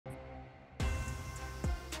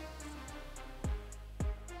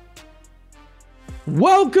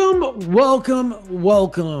Welcome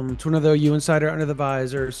to another U Insider Under the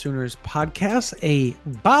Visor Sooners podcast, a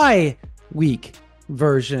bi-week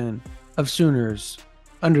version of Sooners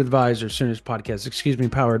Under the Visor Sooners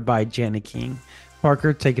podcast, powered by Janet King.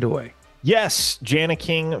 Parker, take it away. Yes, Jana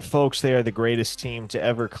King, folks, they are the greatest team to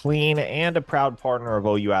ever clean and a proud partner of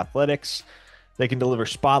OU Athletics. They can deliver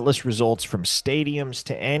spotless results from stadiums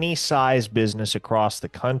to any size business across the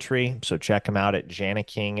country. So check them out at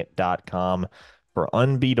janaking.com for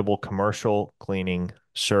unbeatable commercial cleaning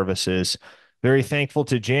services. Very thankful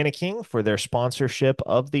to Jana King for their sponsorship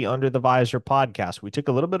of the Under the Visor podcast. We took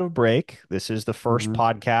a little bit of a break. This is the first Mhm.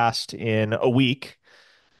 podcast in a week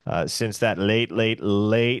since that late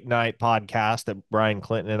night podcast that Brian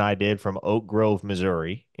Clinton and I did from Oak Grove,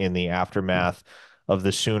 Missouri, in the aftermath of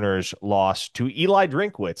the Sooners' loss to Eli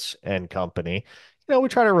Drinkwitz and company. We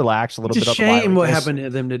try to relax a little It's a bit on the bye shame week. what happened to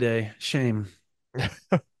them today. Shame.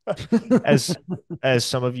 As as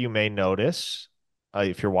some of you may notice,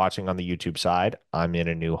 if you're watching on the YouTube side, I'm in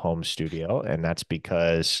a new home studio, and that's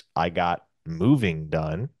because I got moving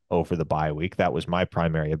done over the bye week. That was my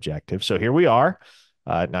primary objective. So here we are.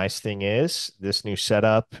 Nice thing is, this new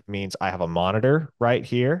setup means I have a monitor right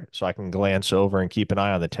here, so I can glance over and keep an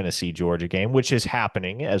eye on the Tennessee Georgia game, which is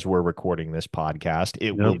happening as we're recording this podcast.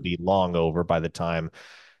 It will Yep. be long over by the time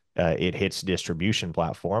it hits distribution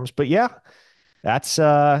platforms. But yeah, that's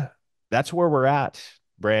uh that's where we're at,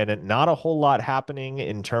 Brandon. Not a whole lot happening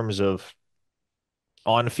in terms of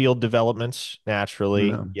on-field developments.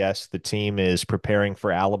 Naturally, No. yes, the team is preparing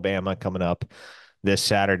for Alabama coming up this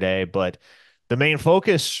Saturday, but the main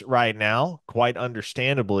focus right now, quite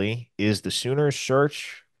understandably, is the Sooners'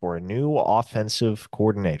 search for a new offensive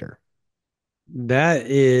coordinator. That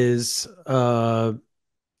is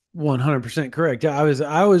 100% correct.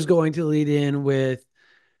 I was going to lead in with,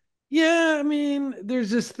 yeah, I mean, there's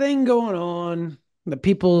this thing going on that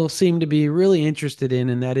people seem to be really interested in,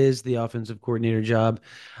 and that is the offensive coordinator job.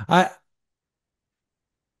 I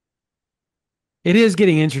It is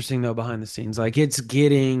getting interesting though behind the scenes. Like it's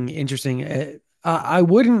getting interesting. I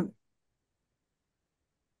wouldn't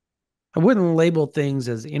label things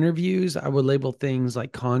as interviews. I would label things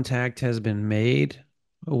like contact has been made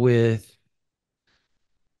with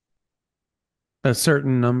a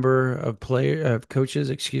certain number of coaches,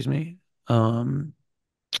 excuse me. Um,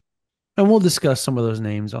 and we'll discuss some of those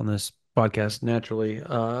names on this podcast naturally.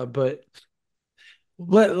 But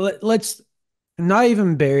let's not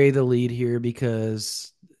even bury the lead here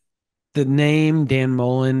because the name Dan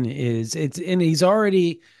Mullen and he's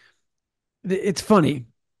already, it's funny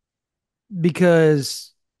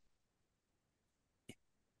because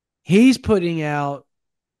he's putting out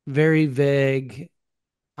very vague,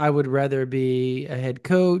 I would rather be a head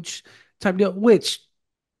coach type deal, which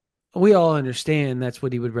we all understand that's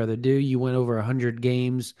what he would rather do. You went over 100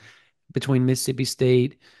 games between Mississippi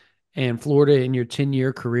State and Florida in your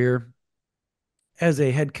 10-year career. As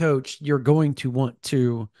a head coach, you're going to want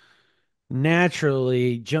to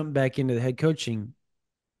naturally jump back into the head coaching,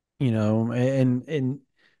 and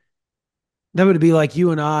that would be like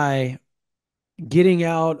you and I getting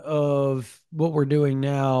out of what we're doing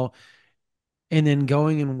now and then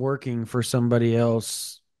going and working for somebody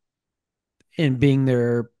else and being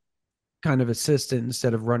their kind of assistant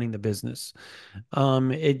instead of running the business. It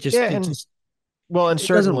Yeah, just it and just well, and it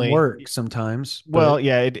doesn't certainly, work sometimes, well, but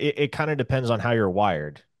yeah, it kind of depends on how you're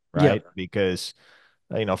wired, yeah. right? Because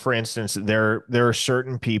for instance, there are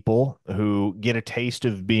certain people who get a taste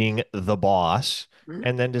of being the boss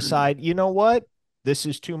and then decide, you know what, this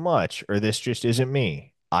is too much, or this just isn't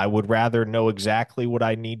me. I would rather know exactly what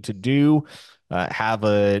I need to do, have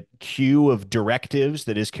a queue of directives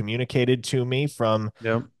that is communicated to me from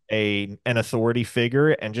Yep. an authority figure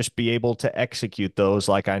and just be able to execute those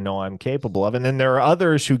like I know I'm capable of. And then there are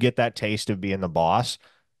others who get that taste of being the boss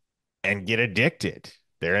and get addicted.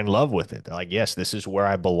 They're in love with it. They're like, yes, this is where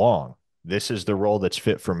I belong. This is the role that's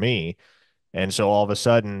fit for me. And so all of a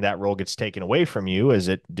sudden, that role gets taken away from you, as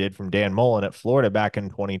it did from Dan Mullen at Florida back in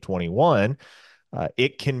 2021.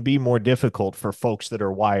 It can be more difficult for folks that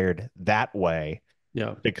are wired that way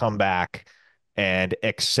Yeah. to come back and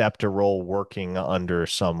accept a role working under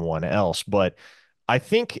someone else. But I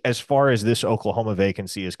think, as far as this Oklahoma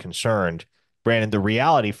vacancy is concerned, Brandon, the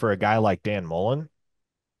reality for a guy like Dan Mullen,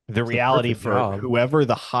 the It's the reality perfect for job. whoever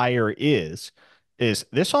the hire is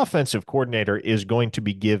this offensive coordinator is going to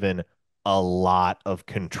be given a lot of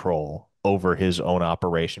control over his own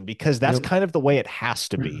operation, because that's Yep. kind of the way it has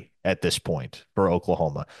to be at this point for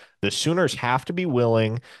Oklahoma. The Sooners have to be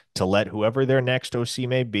willing to let whoever their next OC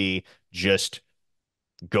may be just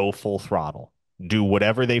go full throttle. do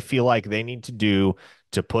whatever they feel like they need to do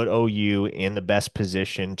to put OU in the best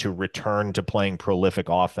position to return to playing prolific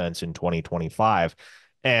offense in 2025.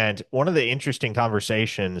 And one of the interesting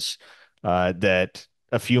conversations that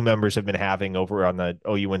a few members have been having over on the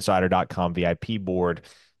OUinsider.com VIP board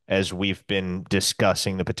as we've been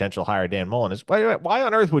discussing the potential hire Dan Mullen is why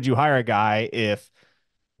on earth would you hire a guy if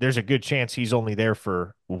there's a good chance he's only there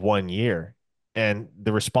for 1 year? And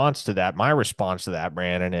the response to that, my response to that,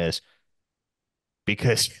 Brandon, is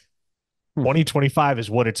because 2025 is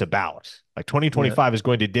what it's about. Like Yeah. 2025 is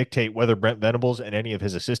going to dictate whether Brent Venables and any of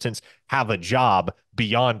his assistants have a job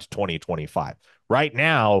beyond 2025. Right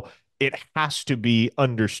now, it has to be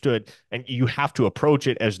understood, and you have to approach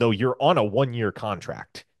it as though you're on a 1 year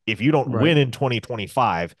contract. If you don't Right. win in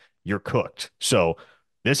 2025, you're cooked. So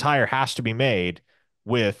this hire has to be made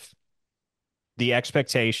with the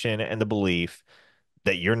expectation and the belief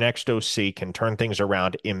that your next OC can turn things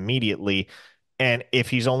around immediately. And if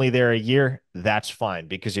he's only there a year, that's fine.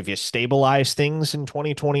 Because if you stabilize things in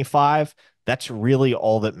 2025, that's really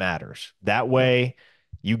all that matters. That way,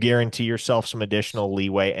 you guarantee yourself some additional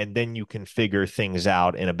leeway, and then you can figure things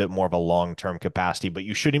out in a bit more of a long term capacity. But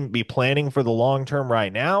you shouldn't be planning for the long term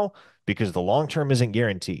right now because the long term isn't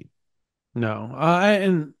guaranteed. No.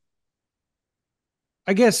 And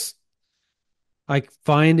I guess I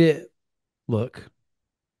find it. Look,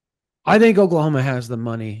 I think Oklahoma has the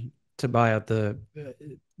money to buy out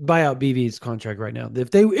BV's contract right now.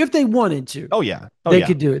 If they wanted to, Oh, yeah. Oh, they yeah.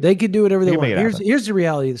 could do it. They could do whatever they You can make want. it Here's happen. here's the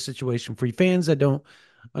reality of the situation for you fans that don't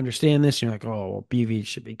understand this. You're like, oh, well, BV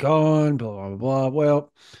should be gone. Blah blah blah.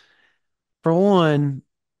 Well, for one,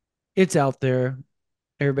 it's out there.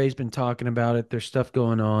 Everybody's been talking about it. There's stuff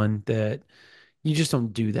going on that you just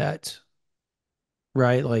don't do that,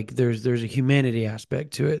 right? Like there's a humanity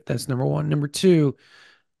aspect to it. That's number one. Number two,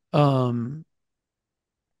 um,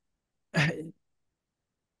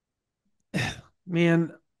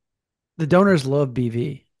 man, the donors love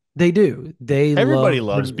BV. They do. They Everybody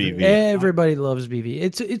love loves BV. everybody loves BV.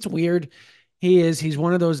 It's weird. He's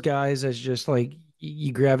one of those guys that's just like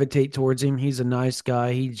you gravitate towards him. He's a nice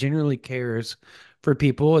guy. He genuinely cares for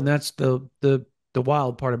people, and that's the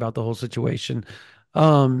wild part about the whole situation.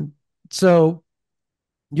 Um, so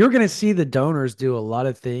you're gonna see the donors do a lot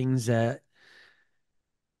of things that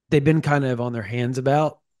they've been kind of on their hands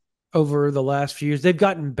about over the last few years. They've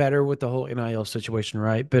gotten better with the whole NIL situation,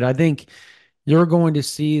 right? But I think you're going to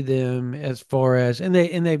see them as far as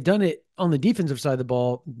they've done it on the defensive side of the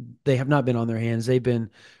ball. They have not been on their hands. They've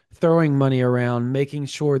been throwing money around, making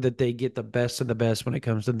sure that they get the best of the best when it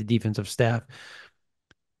comes to the defensive staff.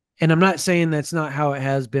 And I'm not saying that's not how it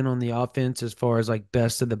has been on the offense as far as like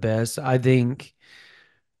best of the best. I think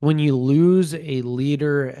when you lose a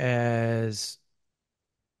leader as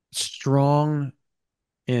strong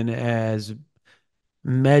and as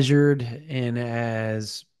measured and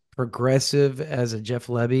as progressive as a Jeff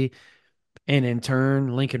Lebby, and in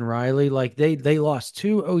turn Lincoln Riley, like they lost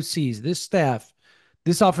two OCs.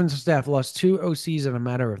 This offensive staff lost two OCs in a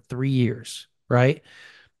matter of 3 years, right?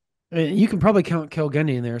 And you can probably count Kel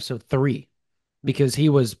Gundy in there, so three, because he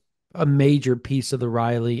was a major piece of the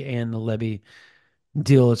Riley and the Lebby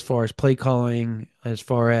deal as far as play calling, as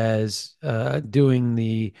far as doing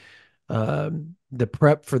the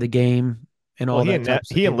prep for the game and Well, all that type of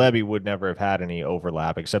stuff. he and Levy would never have had any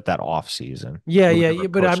overlap except that off season. Yeah, They would yeah, never yeah.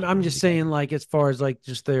 But push I'm anything just saying, together. like, as far as like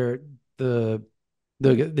just the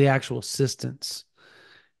the actual assistants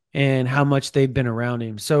and how much they've been around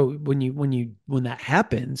him. So when that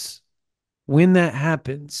happens,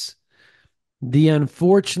 the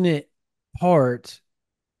unfortunate part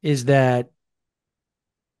is that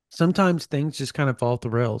sometimes things just kind of fall off the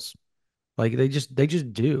rails. Like they just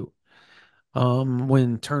do.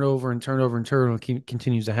 When turnover and turnover and turnover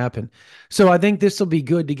continues to happen. So I think this will be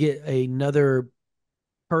good to get another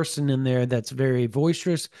person in there that's very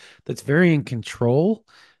boisterous, that's very in control,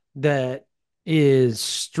 that is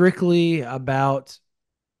strictly about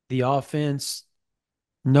the offense,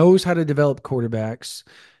 knows how to develop quarterbacks,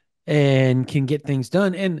 and can get things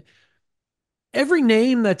done. And every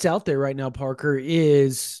name that's out there right now, Parker,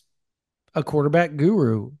 is a quarterback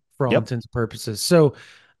guru for all Yep. intents and purposes. So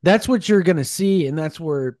that's what you're going to see, and that's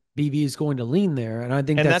where BB is going to lean there. And I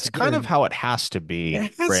think And that's that's kind of good. how it has to be,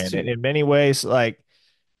 It has Brandon. to. In many ways, like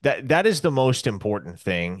that is the most important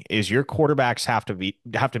thing is your quarterbacks have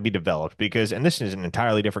to be developed because and this is an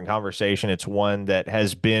entirely different conversation. It's one that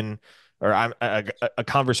has been or I'm a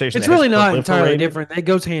conversation It's that has really not entirely proliferated. different. It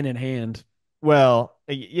goes hand in hand. Well,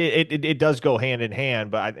 it does go hand in hand,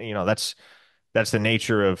 but that's the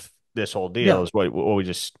nature of this whole deal Yeah. is what we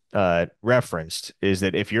just referenced is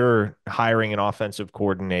that if you're hiring an offensive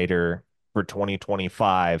coordinator for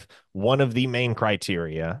 2025, one of the main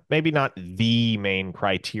criteria, maybe not the main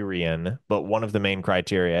criterion, but one of the main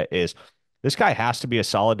criteria is this guy has to be a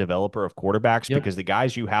solid developer of quarterbacks Yep. because the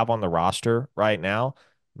guys you have on the roster right now,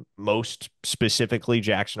 most specifically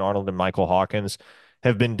Jackson Arnold and Michael Hawkins,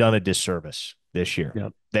 have been done a disservice this year.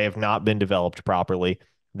 Yep. They have not been developed properly.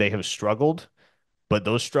 They have struggled, but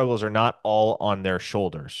those struggles are not all on their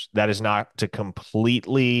shoulders. That is not to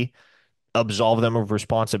completely absolve them of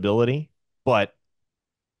responsibility, but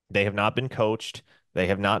they have not been coached. They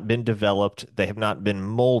have not been developed. They have not been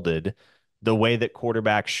molded the way that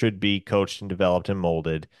quarterbacks should be coached and developed and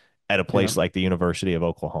molded at a place Yep. like the University of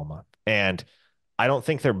Oklahoma. And I don't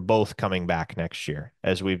think they're both coming back next year,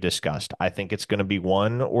 as we've discussed. I think it's going to be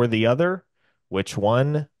one or the other. Which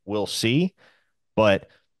one, we'll see. But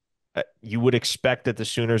you would expect that the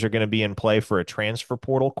Sooners are going to be in play for a transfer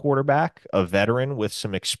portal quarterback, a veteran with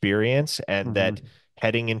some experience, and that Hmm.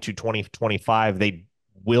 heading into 2025, they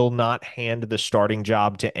will not hand the starting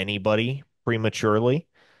job to anybody prematurely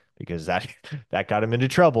because that got him into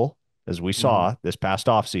trouble, as we Hmm. saw this past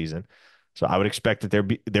offseason. So I would expect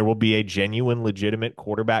that there will be a genuine, legitimate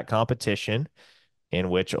quarterback competition in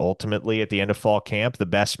which ultimately at the end of fall camp, the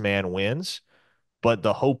best man wins. But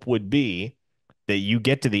the hope would be that you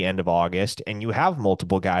get to the end of August and you have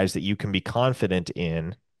multiple guys that you can be confident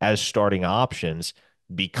in as starting options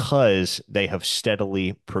because they have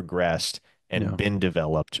steadily progressed and Yeah. been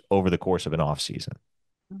developed over the course of an offseason.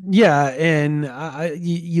 Yeah, and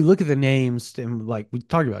you look at the names, and like we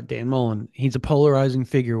talked about Dan Mullen, he's a polarizing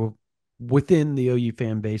figure within the OU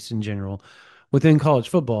fan base in general, within college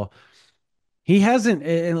football. He hasn't,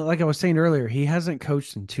 and like I was saying earlier, he hasn't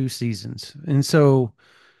coached in 2 seasons. And so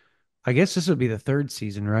I guess this would be the third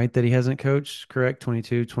season, right? That he hasn't coached, correct?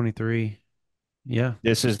 22, 23. Yeah.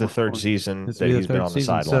 This is the third Twenty. season This would that be the he's been third on the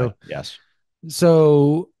season. sideline. So, Yes.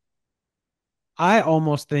 so I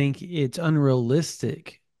almost think it's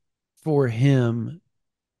unrealistic for him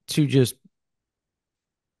to just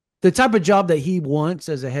the type of job that he wants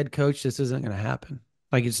as a head coach. This isn't going to happen.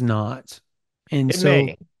 Like it's not. And It so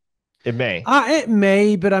may. It may. it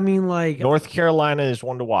may, but I mean, like, North Carolina is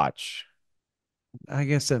one to watch. I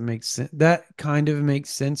guess that makes sense. That kind of makes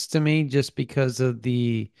sense to me just because of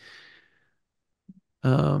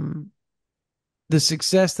um the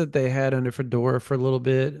success that they had under Fedora for a little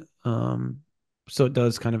bit. So it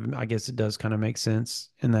does kind of, I guess it does kind of make sense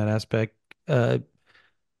in that aspect. Uh,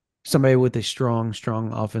 Somebody with a strong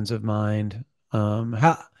offensive mind.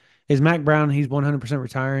 How is Mac Brown? He's 100%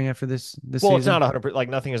 retiring after this Well, it's not season. 100%, like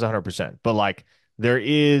nothing is 100%, but like there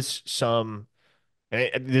is some,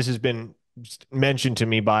 and this has been mentioned to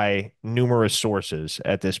me by numerous sources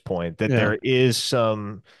at this point, that Yeah, there is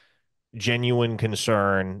some genuine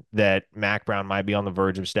concern that Mac Brown might be on the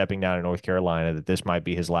verge of stepping down in North Carolina, that this might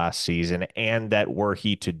be his last season, and that were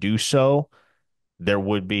he to do so, there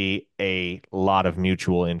would be a lot of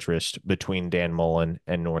mutual interest between Dan Mullen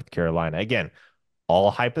and North Carolina. Again,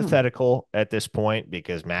 all hmm. hypothetical at this point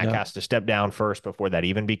because Mac Yeah, has to step down first before that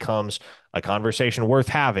even becomes a conversation worth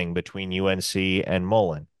having between UNC and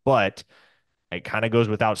Mullen. But it kind of goes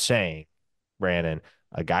without saying, Brandon,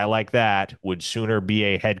 a guy like that would sooner be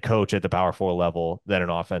a head coach at the Power Four level than an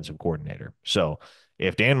offensive coordinator. So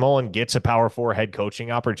if Dan Mullen gets a Power Four head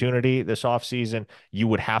coaching opportunity this offseason, you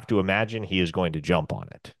would have to imagine he is going to jump on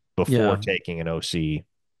it before yeah. taking an OC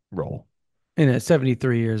role. And at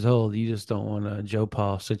 73 years old, you just don't want a Joe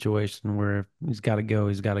Paul situation where he's got to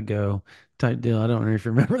go type deal. I don't know if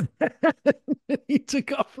you remember that. He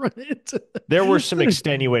took off running into There were some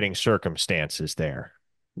extenuating circumstances there.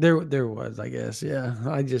 there was, I guess. Yeah.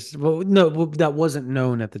 I just, well, no, well, that wasn't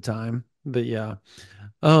known at the time, but yeah.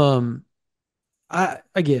 Um,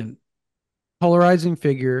 again, polarizing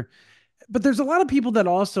figure, but there's a lot of people that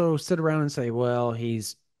also sit around and say, well,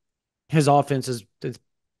 his offense his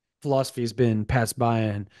philosophy has been passed by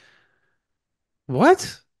and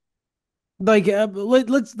what? Like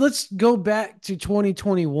let's go back to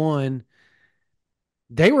 2021.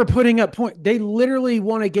 They were putting up point. They literally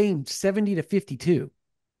won a game 70-52.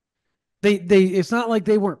 They it's not like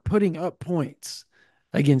they weren't putting up points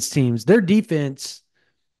against teams. Their defense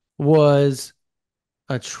was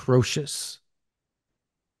atrocious.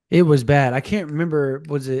 It was bad. I can't remember.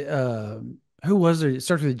 Was it who was there? It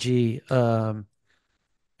starts with a G.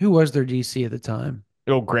 Who was their DC at the time?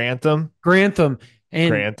 Oh, Grantham, Grantham. And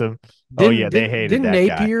Grantham. Oh didn't yeah, they didn't hated didn't that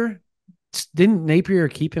guy. Napier didn't Napier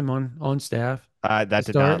keep him on staff to That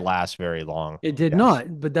did not start? last very long. It did Yes.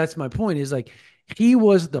 not. But that's my point. Is like he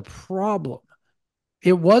was the problem.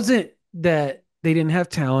 It wasn't that they didn't have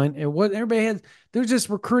talent. It was everybody had. There's this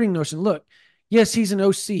recruiting notion. Look, yes, he's an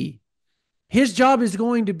OC. His job is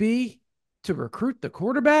going to be to recruit the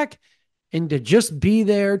quarterback and to just be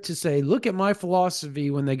there to say, look at my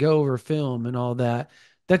philosophy when they go over film and all that.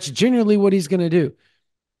 That's generally what he's going to do.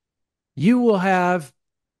 You will have,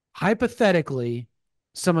 hypothetically,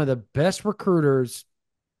 some of the best recruiters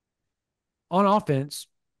on offense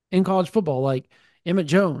in college football, like Emmett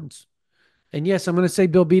Jones. And yes, I'm going to say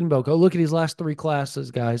Bill Bedenbaugh. Go look at his last three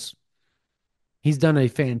classes, guys. He's done a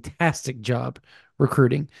fantastic job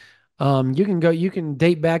recruiting. You can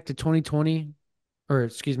date back to 2020, or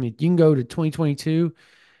excuse me, you can go to 2022,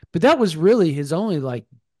 but that was really his only like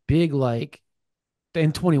big, like,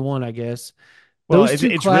 in 21, I guess. Well, Those two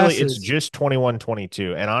it's classes, just 21,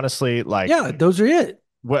 22, and honestly, like, yeah, those are it.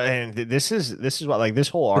 well, and this is what, like, this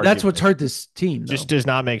whole But that's what's argument hurt this team, just though. does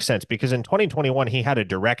not make sense because in 2021 he had a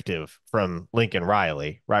directive from Lincoln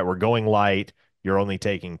Riley, right? We're going light. You're only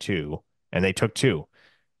taking two, and they took two.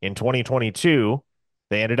 In 2022,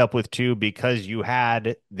 they ended up with two because you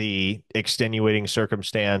had the extenuating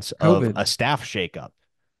circumstance of COVID. a staff shakeup,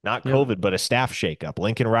 not Yep. COVID, but a staff shakeup.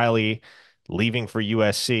 Lincoln Riley leaving for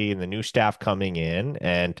USC and the new staff coming in,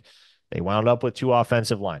 and they wound up with two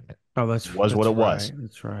offensive linemen. Oh, Was what that's it was. right.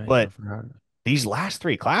 That's right. I But forgot. these last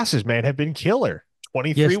three classes, man, have been killer.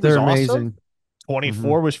 23 Yes, was they're awesome. amazing. Hmm.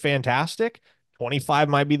 24 was fantastic. 25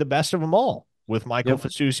 might be the best of them all with Michael Yep.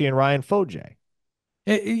 Fasusi and Ryan Foje.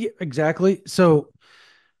 Exactly. So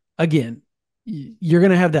again, you're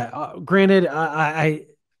gonna have that. Granted,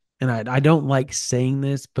 I don't like saying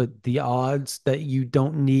this, but the odds that you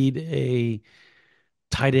don't need a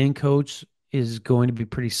tight end coach is going to be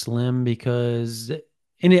pretty slim because,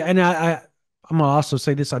 I'm gonna also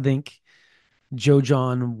say this. I think Joe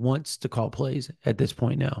John wants to call plays at this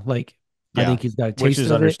point now. Like, I Yeah, think he's got a which taste is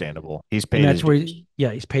of it, understandable. He's and paid that's his where, dues.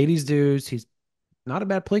 yeah, he's paid his dues. He's not a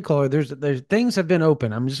bad play caller. There's things have been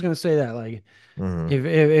open. I'm just gonna say that. Like,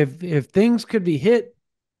 Mm-hmm. if things could be hit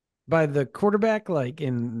by the quarterback, like,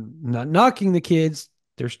 and not knocking the kids,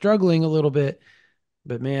 they're struggling a little bit,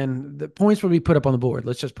 but man, the points will be put up on the board.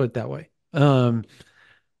 Let's just put it that way.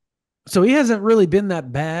 So he hasn't really been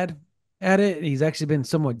that bad at it. He's actually been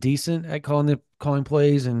somewhat decent at calling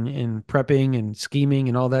plays and prepping and scheming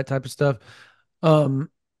and all that type of stuff. Um,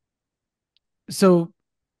 so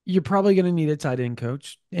you're probably going to need a tight end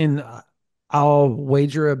coach, and I'll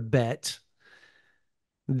wager a bet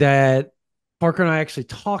that Parker and I actually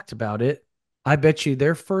talked about it. I bet you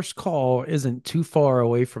their first call isn't too far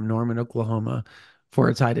away from Norman, Oklahoma, for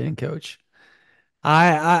a tight end coach.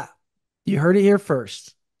 I you heard it here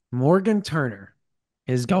first. Morgan Turner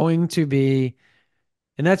is going to be,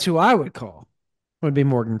 and that's who I would call, would be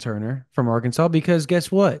Morgan Turner from Arkansas, because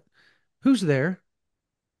guess what? Who's there?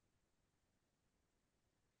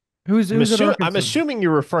 Who's at I'm Arkansas? assuming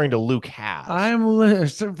you're referring to Luke Has. I'm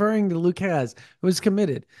referring to Luke Has, who was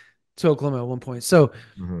committed to Oklahoma at one point. So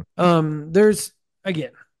Mm-hmm. there's,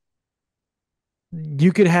 again,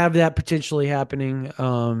 you could have that potentially happening,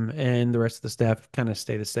 and the rest of the staff kind of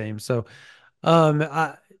stay the same. So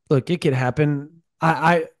I look, it could happen.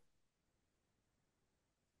 I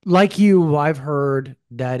like you, I've heard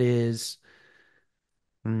that is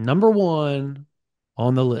number one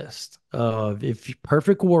on the list of, if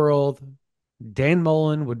perfect world, Dan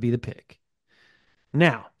Mullen would be the pick.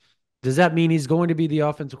 Now, does that mean he's going to be the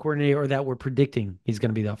offensive coordinator, or that we're predicting he's going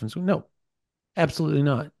to be the offensive? No, absolutely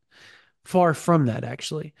not. Far from that,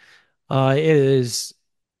 actually. It is,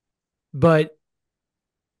 but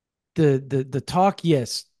the talk,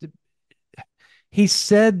 yes, he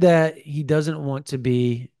said that he doesn't want to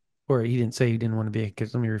be, or he didn't say he didn't want to be,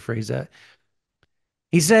 because let me rephrase that.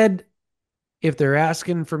 He said, if they're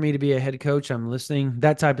asking for me to be a head coach, I'm listening,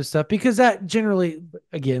 that type of stuff, because that generally,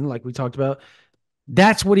 again, like we talked about,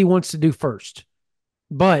 that's what he wants to do first.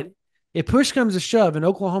 But if push comes to shove and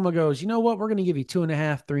Oklahoma goes, you know what, we're going to give you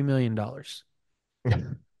 $2.5–3 million,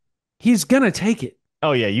 he's going to take it.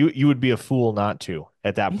 Oh yeah, you would be a fool not to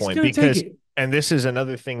at that He's point going to take because, it. and this is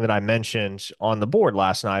another thing that I mentioned on the board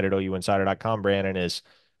last night at OUinsider.com, Brandon, is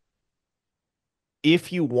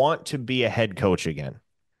if you want to be a head coach again,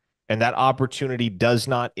 and that opportunity does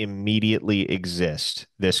not immediately exist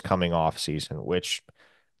this coming off season, which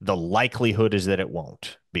the likelihood is that it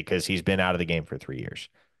won't because he's been out of the game for 3 years.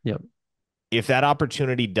 Yep. If that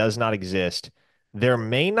opportunity does not exist, there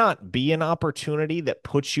may not be an opportunity that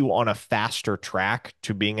puts you on a faster track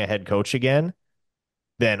to being a head coach again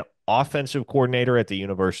than offensive coordinator at the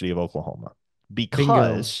University of Oklahoma Bingo.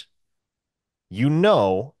 because you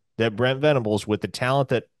know that Brent Venables, with the talent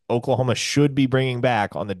that Oklahoma should be bringing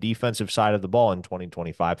back on the defensive side of the ball in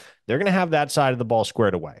 2025, they're going to have that side of the ball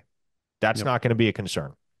squared away. That's Yep. not going to be a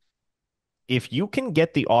concern. If you can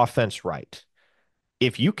get the offense right,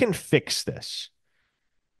 if you can fix this,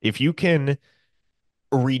 If you can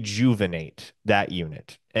rejuvenate that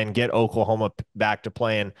unit and get Oklahoma back to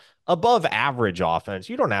playing above average offense,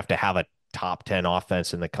 you don't have to have a top 10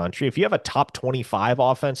 offense in the country. If you have a top 25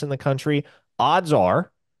 offense in the country, odds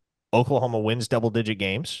are Oklahoma wins double digit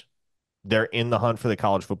games. They're in the hunt for the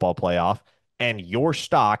college football playoff, and your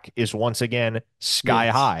stock is once again sky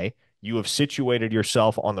Yes. high. You have situated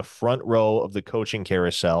yourself on the front row of the coaching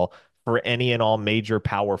carousel for any and all major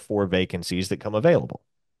Power Four vacancies that come available.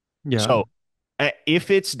 Yeah. So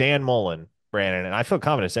if it's Dan Mullen, Brandon, and I feel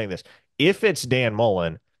confident saying this, if it's Dan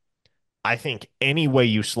Mullen, I think any way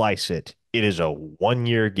you slice it, it is a 1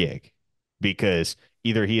 year gig because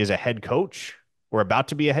either he is a head coach or about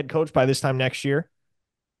to be a head coach by this time next year,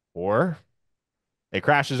 or it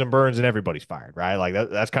crashes and burns and everybody's fired, right? Like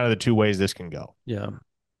that's kind of the two ways this can go. Yeah.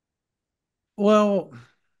 Well,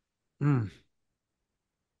 mm,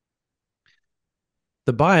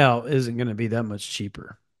 the buyout isn't going to be that much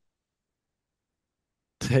cheaper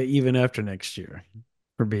even after next year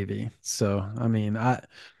for BB. So, I mean, I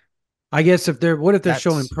guess if they're what if they're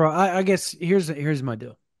showing That's pro? I guess here's my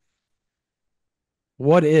deal.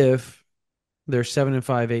 What if they're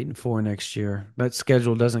 7-5, 8-4 next year? That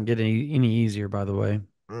schedule doesn't get any easier. By the way,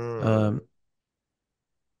 mm, um,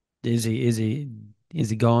 is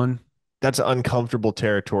he gone? that's uncomfortable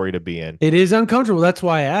territory to be in. It is uncomfortable. That's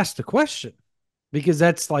why I asked the question because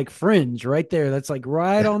that's like fringe right there. That's like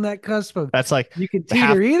right on that cusp of That's like you can the half.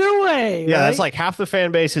 teeter either way, Yeah, that's right? like half the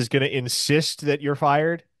fan base is going to insist that you're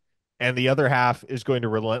fired, and the other half is going to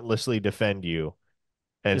relentlessly defend you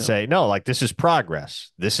and Yeah. say, no, like this is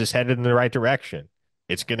progress. This is headed in the right direction.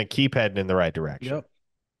 It's going to keep heading in the right direction. Yep.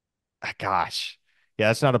 Gosh, yeah,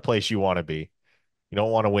 that's not a place you want to be. You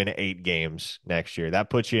don't want to win 8 games next year. That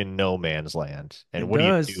puts you in no man's land. And It what do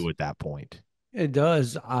you do does. at that point? It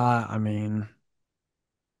does. I mean,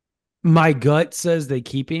 my gut says they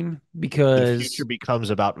keep him The future because becomes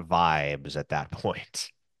about vibes at that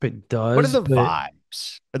point. it What are does, the but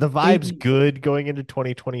vibes? Are the it. vibes good going into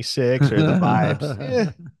 2026? Or are the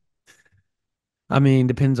vibes, I mean,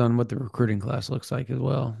 depends on what the recruiting class looks like as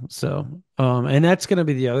well. So, and that's going to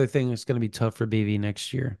be the other thing that's going to be tough for BV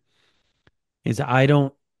next year is I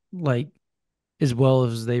don't like as well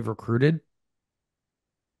as they've recruited.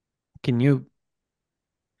 Can you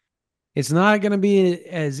It's not going to be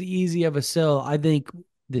as easy of a sell. I think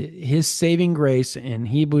his saving grace, and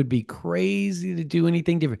he would be crazy to do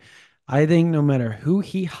anything different. I think no matter who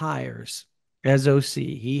he hires as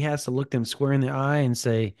OC, he has to look them square in the eye and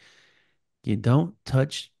say, "You don't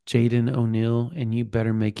touch Jaden O'Neal, and you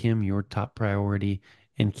better make him your top priority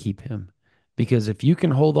and keep him, because if you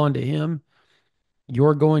can hold on to him,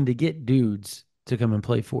 you're going to get dudes to come and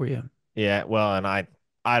play for you." yeah, well, and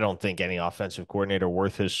I don't think any offensive coordinator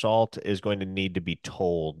worth his salt is going to need to be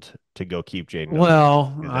told to go keep Jaden O'Neal.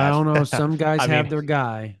 Well, Because I don't know. Some guys I have mean, their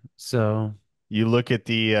guy, so. you look at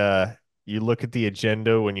the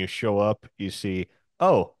agenda when you show up, you see,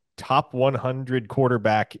 oh, top 100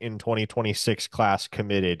 quarterback in 2026 class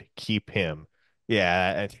committed, keep him.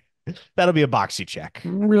 Yeah, that'll be a boxy check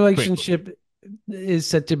quickly. Relationship is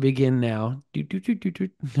set to begin now. Do, do, do, do, do.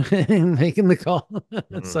 Making the call.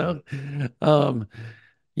 Mhm. So, um,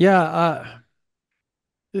 yeah.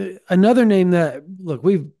 Another name that look,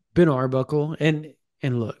 we've been Arbuckle, and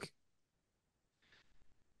look,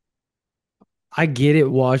 I get it.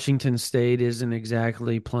 Washington State isn't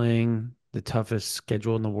exactly playing the toughest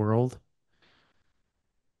schedule in the world,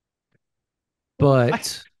 I,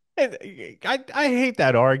 but I hate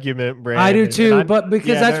that argument, I do Brandon. And too. I'm But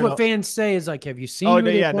because yeah, that's no, what no. fans say is like, have you seen Oh who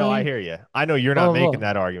no, they're yeah, no, I playing? hear you. I know you're not Blah making blah blah.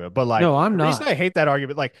 that argument, but like No, I'm the reason not. I hate that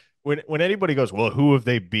argument, like when anybody goes, well, who have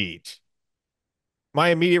they beat? My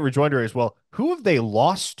immediate rejoinder is, well, who have they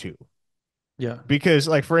lost to? Yeah. Because,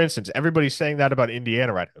 like, for instance, everybody's saying that about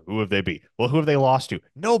Indiana, right? Who have they beat? Well, who have they lost to?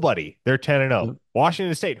 Nobody. They're 10 and 0. Yeah.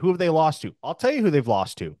 Washington State, who have they lost to? I'll tell you who they've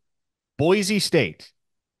lost to. Boise State,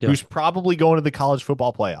 Yeah. who's probably going to the college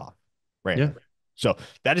football playoff, Yeah. Brandon. So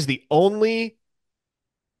that is the only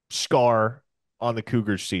scar on the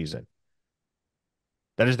Cougars season.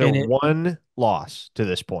 That is their And it one loss to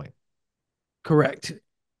this point. correct.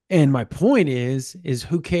 And my point is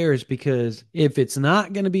who cares? Because if it's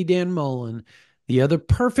not going to be Dan Mullen, the other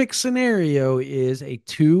perfect scenario is a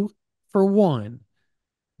 2-for-1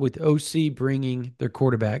 with OC bringing their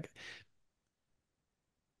quarterback.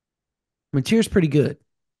 Mateer's pretty good.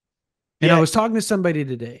 And I Yeah. was talking to somebody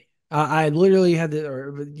today. I literally had the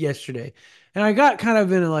or yesterday, and I got kind of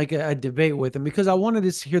in like a debate with him because I wanted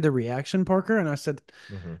to hear the reaction, Parker. And I said,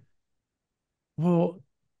 Mhm. "Well,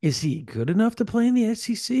 is he good enough to play in the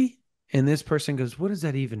SEC?" And this person goes, "What does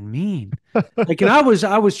that even mean?" Like, and I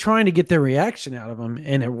was trying to get their reaction out of them,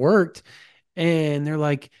 and it worked. And they're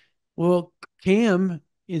like, "Well, Cam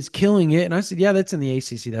is killing it." And I said, "Yeah, that's in the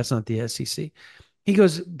ACC. That's not the SEC." He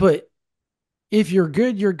goes, "But if you're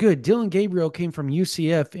good, you're good." Dylan Gabriel came from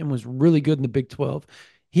UCF and was really good in the Big 12.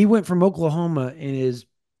 He went from Oklahoma and is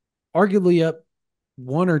arguably up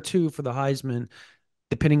one or two for the Heisman,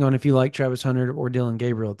 depending on if you like Travis Hunter or Dylan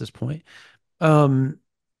Gabriel at this point. Um,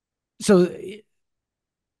 so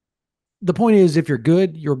the point is, if you're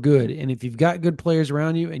good, you're good. And if you've got good players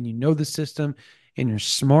around you and you know the system and you're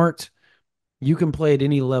smart, you can play at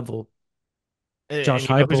any level. Josh And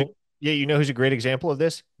you know who's a Heupel, yeah, you know who's a great example of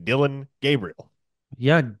this? Dylan Gabriel.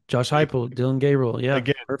 yeah, Josh Like Heupel, Dylan Gabriel, yeah,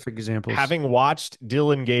 again, perfect examples. having watched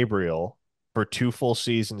Dylan Gabriel for two full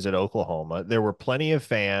seasons at Oklahoma, there were plenty of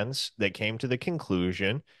fans that came to the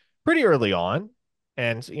conclusion pretty early on,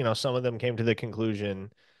 and some of them came to the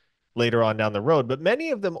conclusion later on down the road, but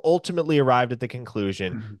many of them ultimately arrived at the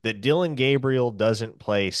conclusion that Dylan Gabriel doesn't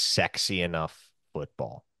play sexy enough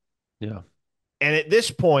football. Yeah, And at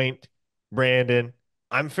this point, Brandon,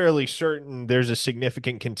 I'm fairly certain there's a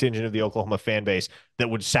significant contingent of the Oklahoma fan base that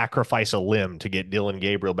would sacrifice a limb to get Dylan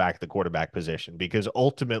Gabriel back at the quarterback position because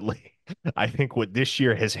ultimately, I think what this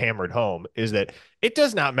year has hammered home is that it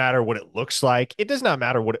does not matter what it looks like. It does not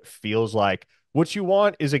matter what it feels like. What you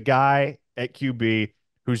want is a guy at QB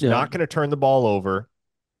who's yeah. not going to turn the ball over,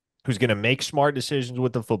 who's going to make smart decisions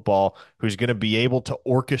with the football, who's going to be able to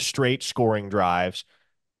orchestrate scoring drives,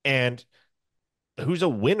 and who's a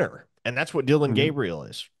winner. And that's what Dylan Mhm. Gabriel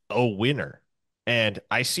is, a winner. And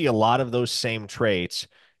I see a lot of those same traits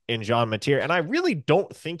in John Mateer. And I really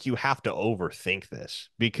don't think you have to overthink this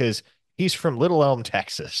because he's from Little Elm,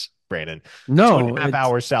 Texas, Brandon, two and No, a half it's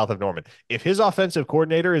hours south of Norman. If his offensive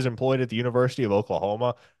coordinator is employed at the University of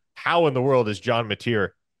Oklahoma, how in the world is John Mateer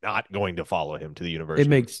not going to follow him to the it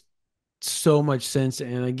University of makes so much sense.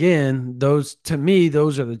 And again, those to me,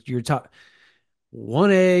 those are your top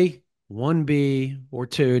 1A, 1B, or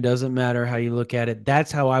two. Doesn't matter how you look at it.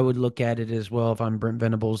 That's how I would look at it as well if I'm Brent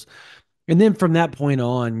Venables. And then from that point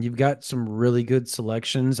on, you've got some really good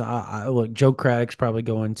selections. I look, Joe Craddock's probably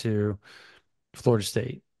going to Florida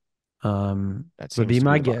State. That Would seems be to be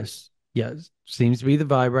my the vibe. guess. Yes, seems to be the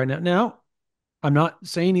vibe right now. Now, I'm not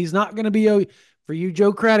saying he's not going to be a for you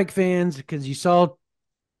Joe Craddock fans because you saw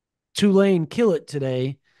Tulane kill it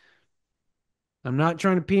today. I'm not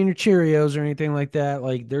trying to pee in your Cheerios or anything like that.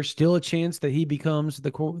 Like, there's still a chance that he becomes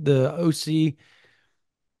the OC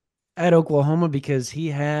at Oklahoma because he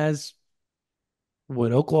has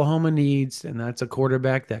what Oklahoma needs, and that's a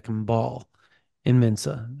quarterback that can ball in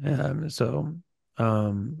Mensa.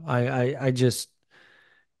 I just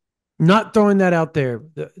not throwing that out there.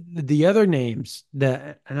 The other names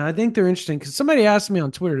that, and I think they're interesting because somebody asked me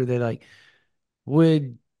on Twitter, they like,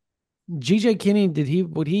 would GJ Kinney,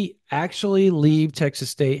 would he actually leave Texas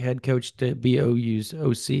State head coach to be OU's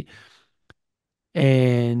OC?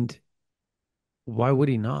 And why would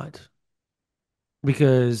he not?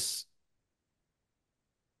 Because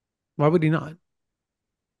why would he not?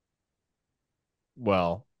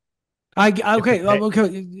 Well, if the Okay, pay okay,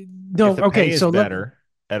 if no, the okay. pay is So let better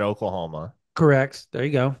at Oklahoma, correct. There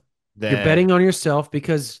you go. You're then betting on yourself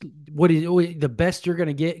because the best you're going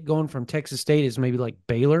to get going from Texas State is maybe like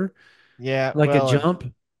Baylor, yeah, like a well, jump.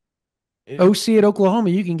 it, OC at Oklahoma,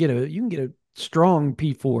 you can get a strong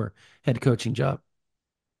P4 head coaching job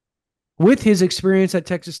with his experience at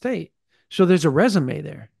Texas State. So there's a resume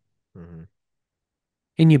there, mhm.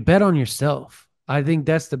 and you bet on yourself. I think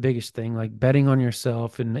that's the biggest thing, like betting on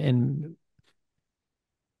yourself, and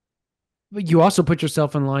you also put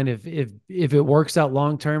yourself in line if it works out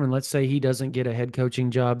long term, and let's say he doesn't get a head coaching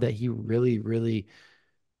job that he really really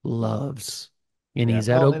loves, and Yeah. he's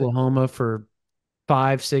at Well, and Oklahoma for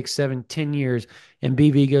 5, 6, 7, 10 years, and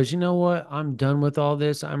BV goes, you know what? I'm done with all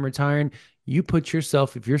this. I'm retiring. You put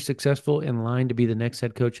yourself, if you're successful, in line to be the next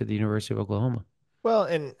head coach at the University of Oklahoma.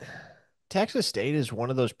 and Texas State is one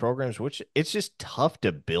of those programs which it's just tough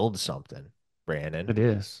to build something, Brandon. It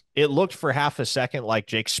is. It looked for half a second like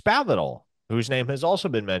Jake Spavital, whose name has also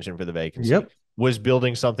been mentioned for the vacancy, Yep. was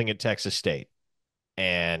building something at Texas State,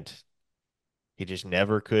 and he just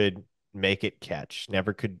never could make it catch,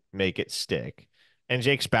 never could make it stick. And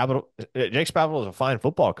Jake Spavital is a fine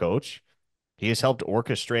football coach. He has helped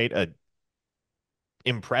orchestrate a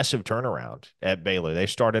impressive turnaround at Baylor. They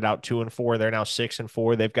started out 2-4. They're now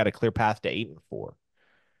 6-4. They've got a clear path to 8-4.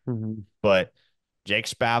 Mhm. But Jake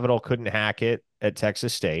Spavital couldn't hack it at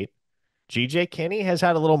Texas State. GJ Kinney has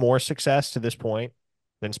had a little more success to this point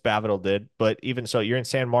than Spavital did. But even so, you're in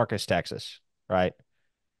San Marcos, Texas, right?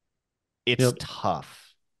 It's Yep.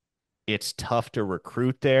 tough. It's tough to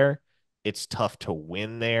recruit there. It's tough to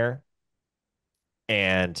win there.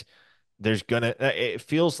 And it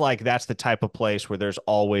feels like that's the type of place where there's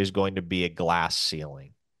always going to be a glass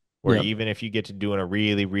ceiling, where Yep. even if you get to doing a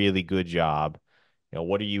really, really good job,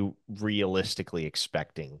 what are you realistically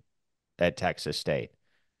expecting at Texas State?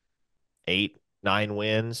 8, 9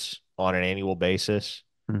 wins on an annual basis.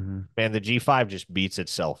 Hmm. Man, the G5 just beats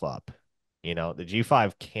itself up. The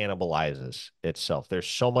G5 cannibalizes itself. There's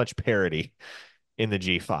so much parity in the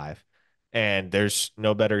G5. And there's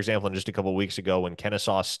no better example than just a couple of weeks ago when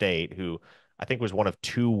Kennesaw State, who I think was one of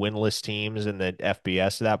two winless teams in the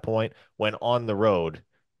FBS at that point, went on the road,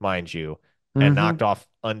 mind you, and knocked Hmm. off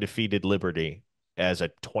undefeated Liberty as a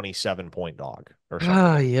 27-point dog or something.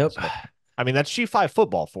 Ah, yep. So, I mean, that's G5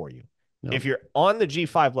 football for you. Yep. If you're on the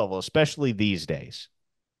G5 level, especially these days,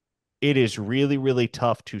 it is really, really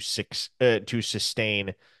tough to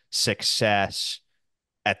sustain success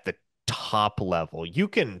at the top level. You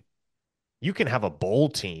can have a bowl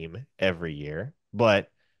team every year, but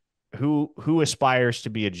who aspires to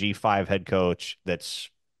be a G5 head coach that's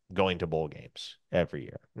going to bowl games every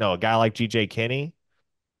year? No, a guy like GJ Kinney,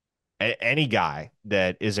 any guy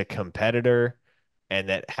that is a competitor and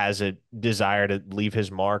that has a desire to leave his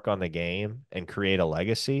mark on the game and create a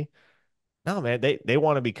legacy. No, man, they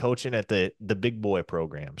want to be coaching at the big boy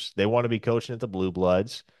programs. They want to be coaching at the Blue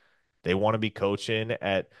Bloods. They want to be coaching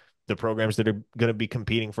at the programs that are going to be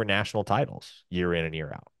competing for national titles year in and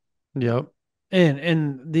year out. Yep.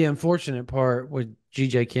 And the unfortunate part with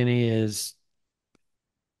GJ Kinney is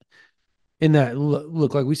in that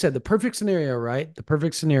look, like we said, the perfect scenario, right? The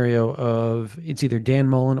perfect scenario of it's either Dan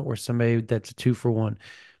Mullen or somebody that's a 2-for-1.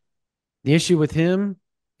 The issue with him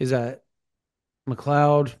is that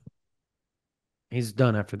McLeod, he's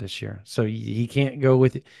done after this year. So he can't go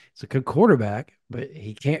with it. He's a good quarterback, but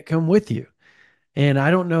he can't come with you. And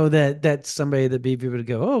I don't know that that's somebody that be able to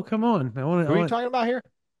go, oh, come on. I Who are you want talking about here?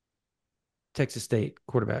 Texas State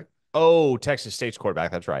quarterback. Oh, Texas State's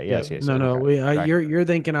quarterback. That's right. Yeah, Yes, yes, no, yes. no. Okay. Okay. You're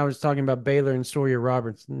thinking I was talking about Baylor and Sawyer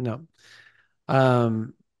Roberts. No,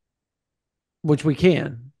 um, which we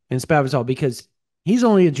can in Spavital because he's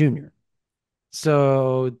only a junior.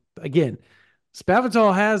 So again,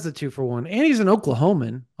 Spavital has the 2-for-1, and he's an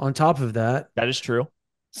Oklahoman on top of that. That is true.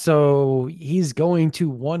 So he's going to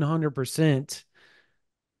 100%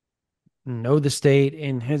 know the state,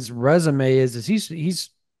 and his resume is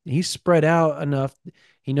he's spread out enough.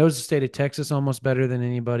 He knows the state of Texas almost better than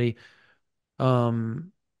anybody.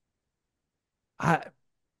 Um, I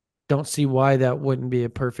don't see why that wouldn't be a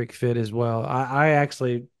perfect fit as well. I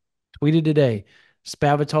actually tweeted today,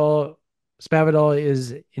 Spavital Spavital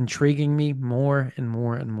is intriguing me more and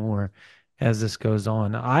more and more as this goes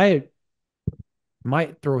on. I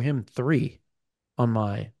might throw him 3 on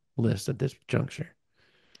my list at this juncture,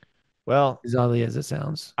 Well, as oddly as it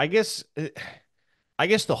sounds. I guess I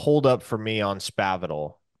guess the holdup for me on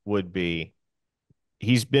Spavital would be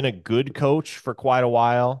he's been a good coach for quite a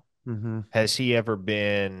while. Mm-hmm. Has he ever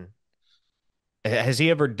been has he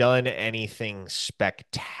ever done anything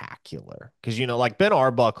spectacular? Because like Ben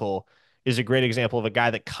Arbuckle is a great example of a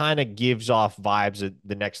guy that kind of gives off vibes of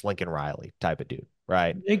the next Lincoln Riley type of dude,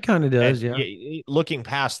 right? It kind of And does, yeah. looking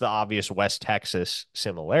past the obvious West Texas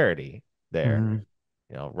similarity there,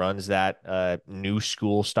 Mm-hmm. runs that new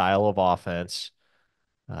school style of offense,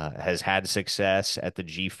 has had success at the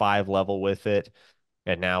G5 level with it,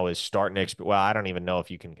 and now is starting to. Well, I don't even know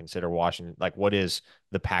if you can consider Washington like what is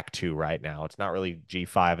the Pac-2 right now. It's not really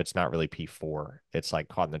G5. It's not really P4. It's like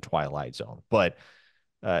caught in the twilight zone. But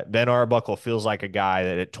Ben Arbuckle feels like a guy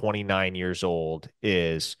that at 29 years old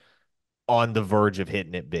is on the verge of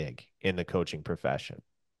hitting it big in the coaching profession.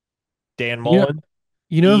 Dan You know, Mullen,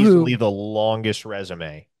 you know easily who? the longest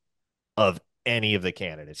resume of any of the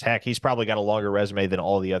candidates. Heck, he's probably got a longer resume than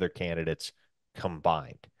all the other candidates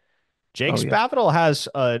combined. Jake Oh yeah. Spavital has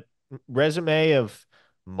a resume of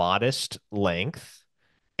modest length,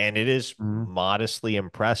 and it is Mhm. modestly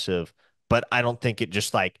impressive, but I don't think it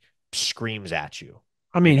just like screams at you,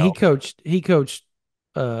 I you mean, know? he coached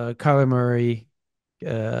Kyler Murray,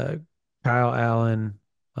 uh, Kyle Allen.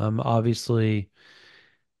 Obviously,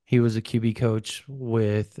 he was a QB coach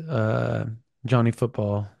with Johnny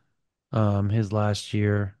Football his last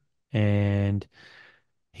year, and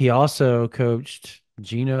he also coached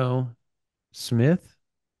Geno Smith.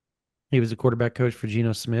 He was a quarterback coach for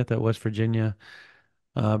Geno Smith at West Virginia.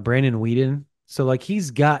 Brandon Whedon. So like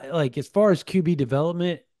he's got like as far as QB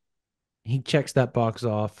development, he checks that box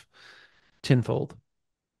off tenfold.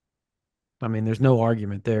 I mean, there's no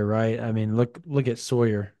argument there, right? I mean, look at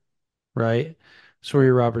Sawyer, right?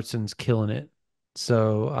 Sawyer Robertson's killing it.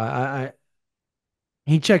 So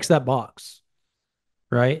He checks that box,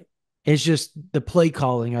 right? It's just the play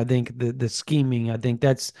calling. I think the scheming. I think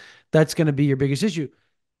that's going to be your biggest issue.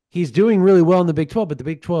 He's doing really well in the Big 12, but the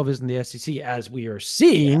Big 12 isn't the SEC as we are Yeah.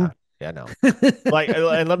 seeing. Yeah, no. Like,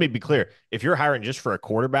 and let me be clear, if you're hiring just for a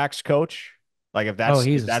quarterbacks coach, like if Oh, that's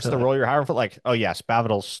he's if a that's the stud. role you're hiring for, like, oh yeah,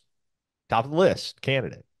 Spavital's top of the list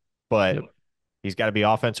candidate, but Yep. he's got to be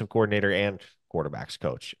offensive coordinator and quarterbacks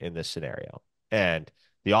coach in this scenario. And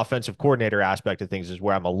the offensive coordinator aspect of things is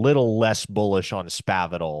where I'm a little less bullish on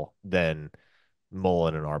Spavital than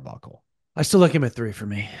Mullen and Arbuckle. I still like him at 3 for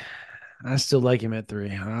me. I still like him at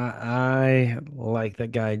 3. I like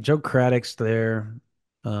that guy. Joe Craddock's there.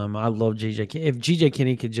 I love GJ. If GJ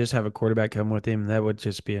Kinney could just have a quarterback come with him, that would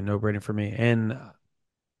just be a no-brainer for me. And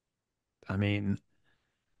I mean,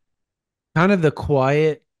 kind of the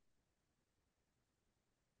quiet,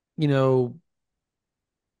 you know,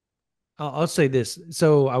 I'll say this.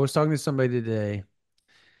 So I was talking to somebody today,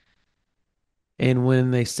 and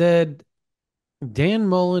when they said Dan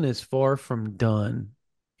Mullen is far from done,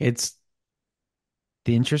 it's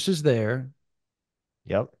the interest is there.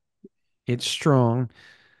 Yep. It's strong,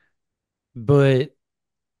 but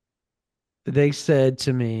they said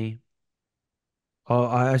to me, oh,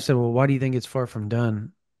 I said, well, why do you think it's far from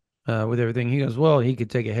done with everything? He goes, well, he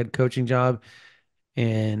could take a head coaching job,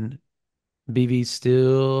 and BV's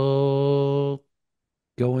still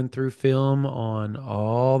going through film on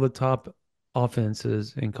all the top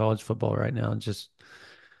offenses in college football right now. Just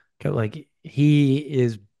like he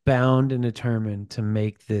is bound and determined to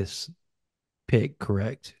make this pick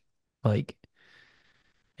correct. Like,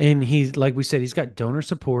 and he's like we said, he's got donor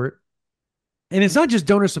support, and it's not just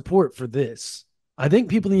donor support for this. I think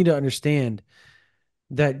people need to understand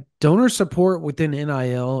that donor support within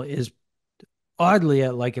NIL is oddly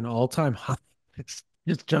at like an all-time high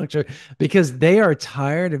this juncture because they are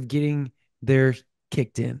tired of getting their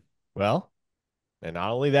kicked in. Well, and not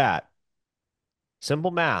only that, simple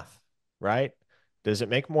math, right? Does it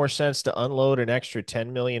make more sense to unload an extra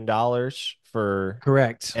 $10 million for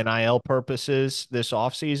Correct. NIL purposes this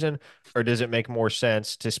offseason, or does it make more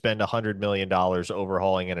sense to spend $100 million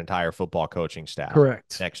overhauling an entire football coaching staff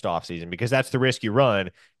Correct. next offseason? Because that's the risk you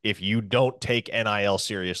run if you don't take NIL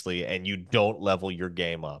seriously and you don't level your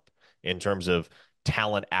game up in terms of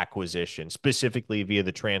talent acquisition, specifically via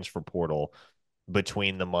the transfer portal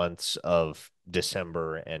between the months of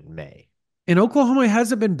December and May. And Oklahoma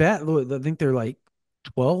hasn't been bad. I think they're like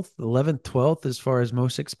 12th, 11th, 12th as far as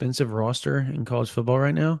most expensive roster in college football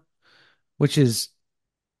right now, which is,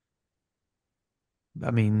 I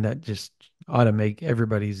mean, that just ought to make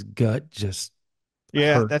everybody's gut just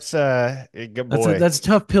Yeah, hurt. that's a good That's a boy. that's a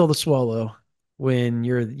tough pill to swallow when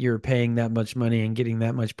you're paying that much money and getting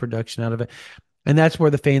that much production out of it. And that's where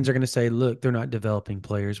the fans are going to say, look, they're not developing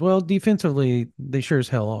players. Well, defensively, they sure as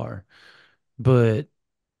hell are. But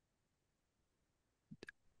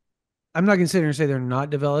I'm not going to sit here and say they're not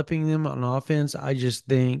developing them on offense. I just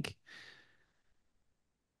think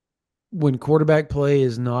when quarterback play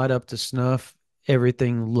is not up to snuff,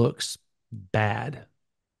 everything looks bad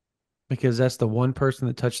because that's the one person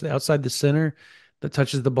that touches outside the center that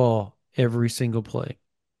touches the ball every single play,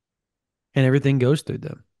 and everything goes through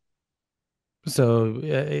them. So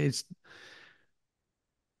it's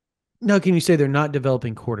no, can you say they're not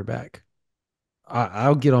developing quarterback?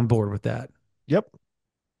 I'll get on board with that. Yep.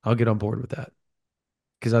 I'll get on board with that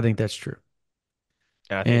because I think that's true.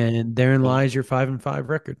 And I think, And therein well, lies your 5-5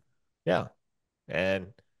 record. yeah. And,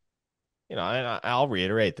 and I'll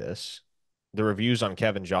reiterate this. The reviews on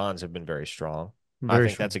Kevin Johns have been very strong. I Very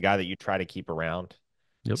think that's strong. a guy that you try to keep around.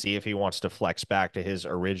 Yep. See if he wants to flex back to his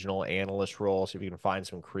original analyst role. See if he can find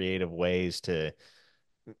some creative ways to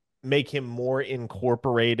make him more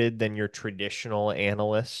incorporated than your traditional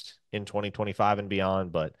analyst in 2025 and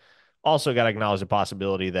beyond. But also got to acknowledge the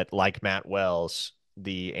possibility that, like Matt Wells,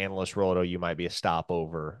 the analyst role at OU might be a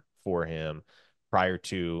stopover for him prior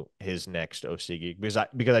to his next OC gig. Because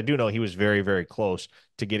I do know he was very, very close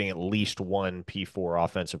to getting at least one P4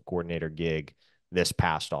 offensive coordinator gig this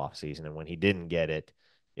past offseason. And when he didn't get it,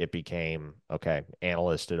 it became, okay,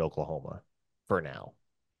 analyst at Oklahoma for now.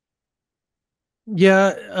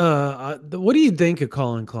 Yeah. What do you think of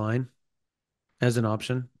Colin Klein as an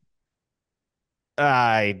option?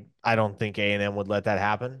 I don't think A&M would let that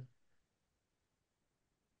happen.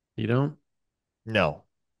 You don't? No.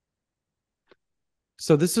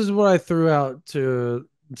 So this is what I threw out to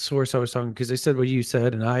the source I was talking because they said what you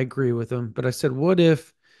said, and I agree with them. But I said, what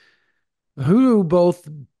if who both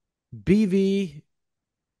BV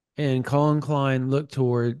and Colin Klein look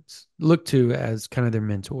to as kind of their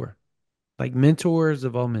mentor, like mentors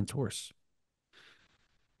of all mentors?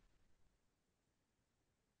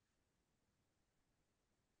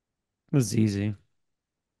 It was easy.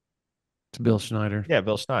 It's Bill Schneider. Yeah,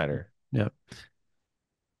 Bill Snyder. Yeah.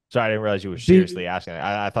 So I didn't realize you were seriously Be, asking.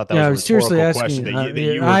 I thought that yeah, was I a was seriously rhetorical asking. question that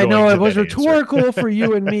you Yeah, were I going know it to was then answer. rhetorical for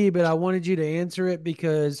you and me, but I wanted you to answer it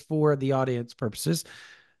because for the audience purposes.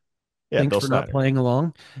 Yeah, Thanks Bill for not Snyder. playing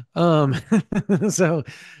along. Um, so,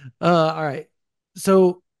 all right.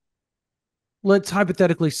 So let's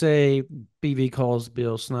hypothetically say BV calls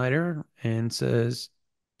Bill Snyder and says,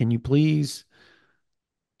 "Can you please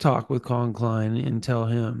talk with Colin Klein and tell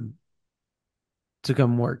him to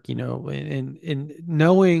come work?" And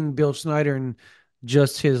knowing Bill Snyder and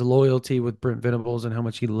just his loyalty with Brent Venables and how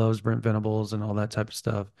much he loves Brent Venables and all that type of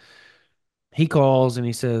stuff, he calls and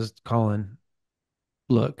he says, "Colin,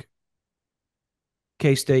 look,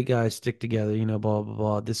 K State guys stick together, blah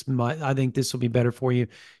blah blah. I think this will be better for you.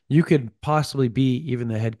 You could possibly be even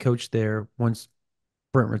the head coach there once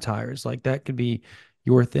Brent retires. Like that could be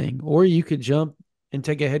your thing, or you could jump and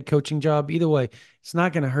take a head coaching job. Either way, it's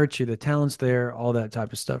not going to hurt you. The talent's there, all that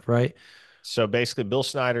type of stuff, right? So basically, Bill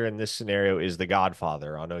Snyder in this scenario is the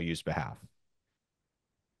Godfather on OU's behalf.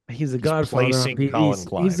 He's the He's godfather on placing Colin BV's. He's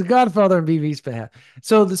Klein. the godfather on BV's behalf.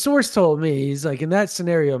 So the source told me he's like in that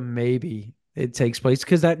scenario, maybe it takes place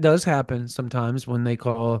because that does happen sometimes when they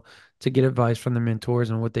call to get advice from the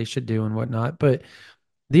mentors on what they should do and whatnot. But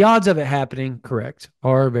the odds of it happening, correct,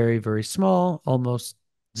 are very, very small, almost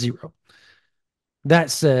zero.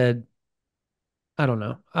 That said, I don't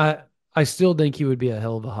know. I still think he would be a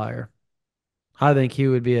hell of a hire. I think he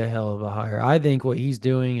would be a hell of a hire. I think what he's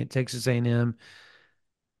doing at Texas A&M,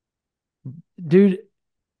 dude,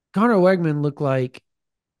 Connor Wegman looked like,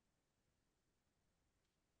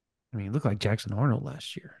 he looked like Jackson Arnold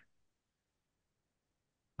last year.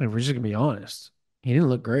 Like, we're just gonna be honest. He didn't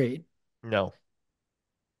look great. No.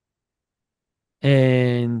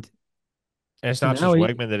 And And it's not now just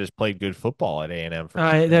Wegman that has played good football at A&M for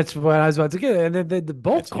 2 years. that's what I was about to get. And then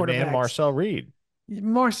both It's him and quarterbacks, Marcel Reed.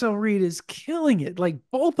 Marcel Reed is killing it. Like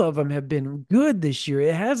both of them have been good this year.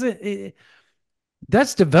 It hasn't.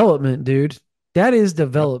 That's development, dude. That is Yep.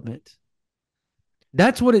 development.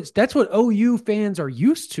 That's what OU fans are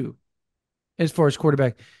used to as far as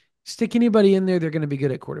quarterback. Stick anybody in there, they're going to be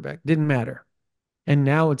good at quarterback. Didn't matter. And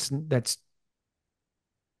now it's Now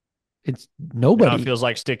it nobody feels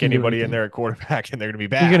like stick can do anybody in anything. there at quarterback and they're going to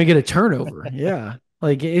be You're going to bad, get a turnover. Yeah.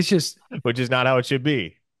 Like it's just, which is not how it should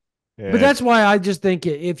be. but Yeah, that's why I just think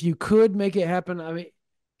if you could make it happen, I mean,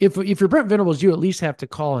 if you're Brent Venables, you at least have to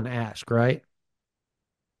call and ask, right?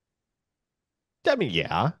 I mean,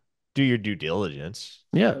 yeah, do your due diligence.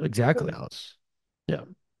 Yeah, Who exactly. knows? Yeah.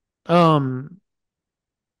 Um,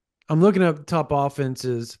 I'm looking up top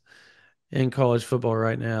offenses in college football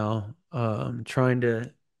right now, trying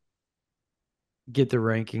to get the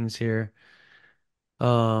rankings here.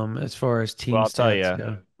 As far as Well, team I'll tell stats you,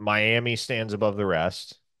 go. Miami stands above the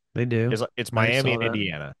rest. They do. It's I Miami saw and that.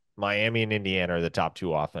 Indiana. Miami and Indiana are the top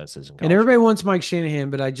two offenses in And college everybody football. wants Mike Shanahan,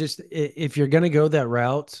 but if you're going to go that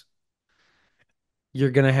route,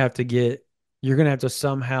 you're going to have to you're going to have to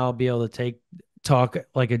somehow be able to talk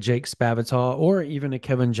like a Jake Spavital or even a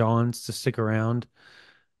Kevin Johns to stick around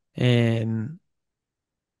and,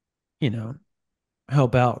 you know,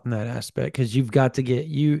 help out in that aspect because you've got to go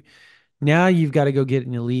get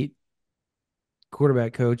an elite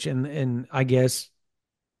quarterback coach. And I guess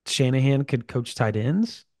Shanahan could coach tight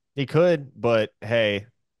ends. He could, but hey,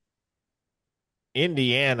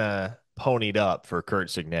 Indiana ponied up for Kurt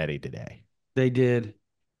Signetti today. They did.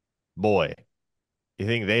 Boy, you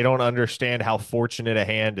think they don't understand how fortunate a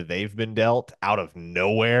hand they've been dealt out of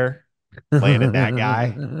nowhere, landing that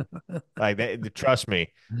guy? Like, trust me,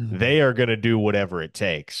 they are going to do whatever it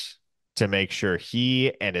takes to make sure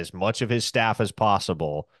he and as much of his staff as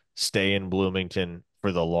possible stay in Bloomington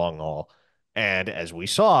for the long haul. And as we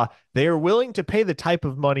saw, they are willing to pay the type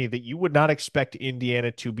of money that you would not expect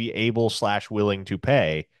Indiana to be able slash willing to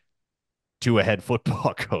pay to a head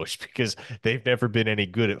football coach because they've never been any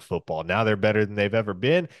good at football. Now they're better than they've ever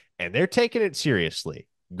been, and they're taking it seriously.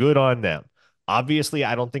 Good on them. Obviously,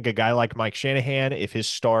 I don't think a guy like Mike Shanahan, if his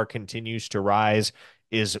star continues to rise,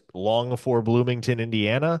 is long for Bloomington,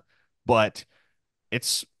 Indiana, but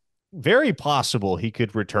it's very possible he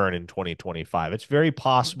could return in 2025. It's very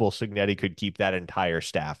possible Signetti could keep that entire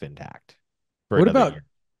staff intact for What another about year.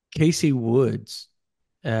 Casey Woods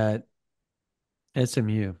at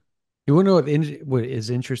SMU? You want to know what is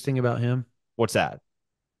interesting about him? What's that?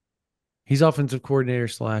 He's offensive coordinator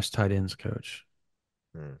slash tight ends coach,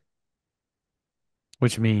 Hmm.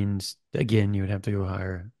 which means again you would have to go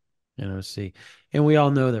hire an OC. And we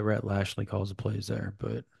all know that Rhett Lashley calls the plays there,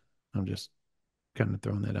 but I'm just kind of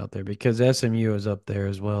throwing that out there because SMU is up there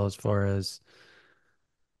as well as far as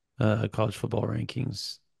college football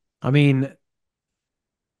rankings. I mean,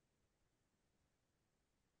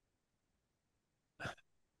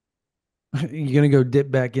 you're gonna go dip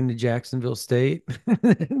back into Jacksonville State,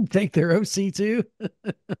 take their OC too.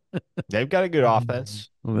 They've got a good offense.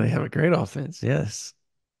 Well, they have a great offense. Yes.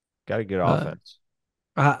 Got a good Uh, offense.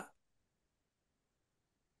 uh,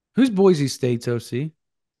 who's Boise State's OC?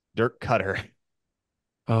 Dirk Cutter.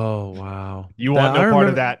 Oh wow, You that want I no part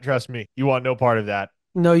of remember. that. Trust me. You want no part of that.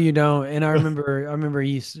 No, you don't. And I remember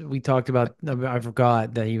we talked about. I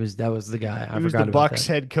forgot that that was the guy. I He was the forgot about Bucks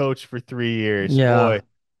that. head coach for 3 years. Boy, Yeah,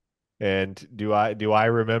 and do I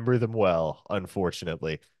remember them well,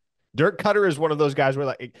 unfortunately. Dirk Cutter is one of those guys where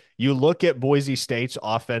like you look at Boise State's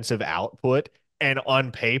offensive output and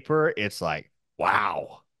on paper it's like,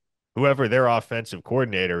 wow, whoever their offensive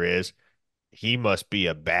coordinator is, he must be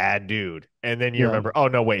a bad dude. And then you yeah, remember, oh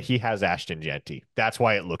no, wait, he has Ashton Genty. That's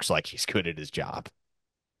why it looks like he's good at his job.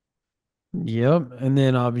 yep. And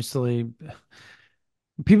then obviously,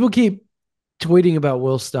 people keep tweeting about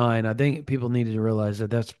Will Stein. I think people needed to realize that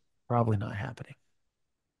that's probably not happening.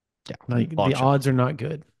 Yeah, Like long the shot, odds are not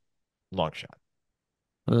good. long shot.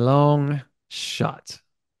 Long shot.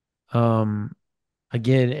 Um,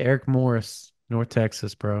 Again, Eric Morris, North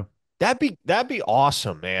Texas, bro. That'd be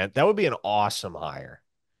awesome, man. That would be an awesome hire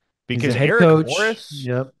He's a because head Eric coach. Morris,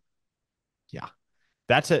 Yep. yeah,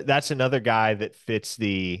 that's another guy that fits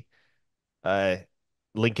the uh,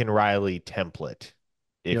 Lincoln Riley template,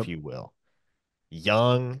 if Yep. you will.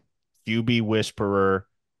 Young QB whisperer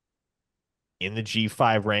in the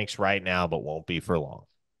G5 ranks right now, but won't be for long.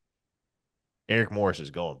 Eric Morris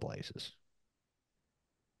is going places.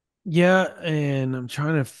 Yeah, and I'm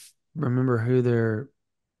trying to remember who their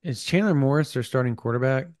is Chandler Morris their starting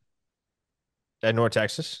quarterback? At North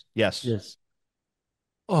Texas? Yes. Yes.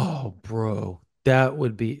 Oh, bro, that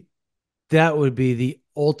would be the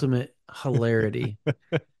ultimate hilarity.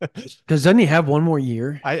 Because doesn't he have one more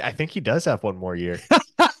year? I think he does have one more year.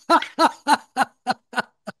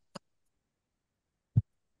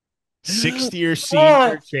 6th-year Oh,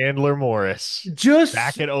 senior Chandler Morris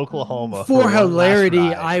back just at Oklahoma for for one last hilarity,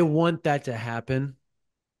 ride. I want that to happen.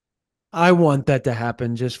 I want that to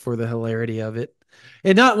happen just for the hilarity of it.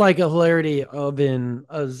 And not like a hilarity of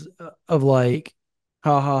like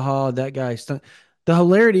ha ha ha that guy stunk. The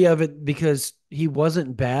hilarity of it because he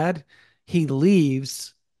wasn't bad. He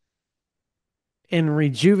leaves and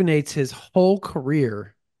rejuvenates his whole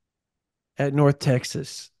career at North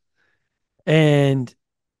Texas and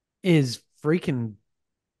is freaking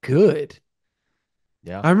good.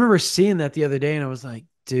 Yeah. I remember seeing that the other day and I was like,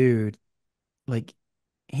 dude, like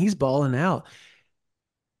he's balling out.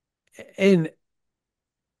 And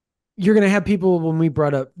you're going to have people when we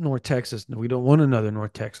brought up North Texas. We don't want another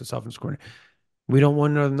North Texas offense coordinator. We don't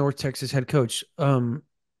want another North Texas head coach.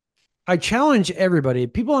 I challenge everybody.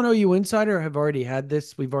 People on OU Insider have already had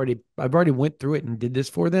this. I've already went through it and did this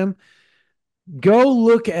for them. Go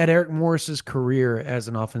look at Eric Morris's career as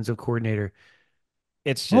an offensive coordinator.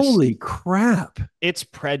 It's just Holy crap. it's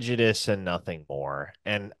prejudice and nothing more.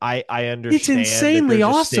 And I It's understand that insanely there's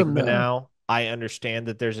a awesome stigma though. now. I understand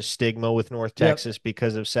that there's a stigma with North Yep. Texas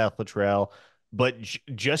because of Seth Luttrell. But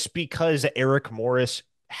just because Eric Morris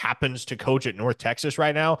happens to coach at North Texas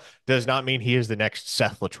right now does not mean he is the next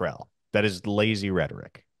Seth Luttrell. That is lazy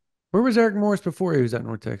rhetoric. Where was Eric Morris before he was at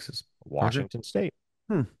North Texas? Parker. Washington State.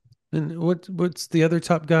 Hmm. And what's the other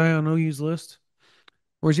top guy on OU's list?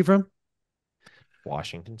 Where's he from?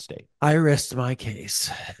 Washington State. I rest my case.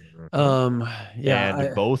 Mhm. Um, yeah,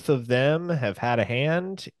 And both of them have had a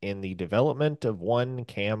hand in the development of one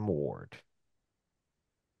Cam Ward.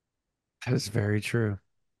 that is very true.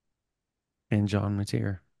 And John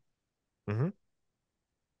Mateer. Mhm.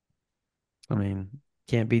 I mean,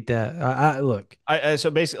 can't beat that. I look,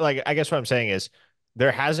 So basically, like, I guess what I'm saying is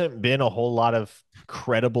there hasn't been a whole lot of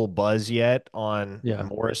credible buzz yet on yeah,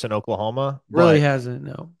 Morris in Oklahoma, really but hasn't.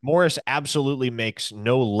 No, Morris absolutely makes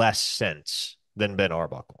no less sense than Ben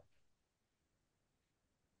Arbuckle.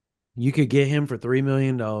 you could get him for $3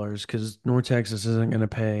 million because North Texas isn't going to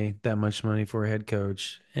pay that much money for a head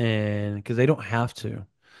coach, and because they don't have to,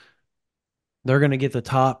 they're going to get the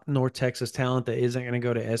top North Texas talent that isn't going to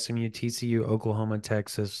go to SMU, TCU, Oklahoma,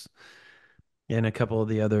 Texas, and a couple of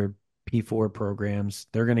the other P4 programs.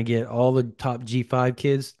 They're going to get all the top G5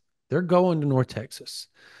 kids. They're going to North Texas.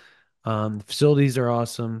 The facilities are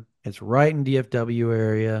awesome. It's right in DFW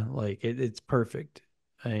area. Like it's perfect.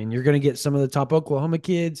 And you're going to get some of the top Oklahoma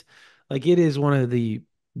kids. Like it is one of the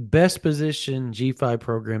best position G5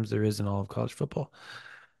 programs there is in all of college football.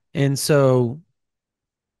 And so,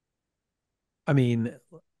 I mean,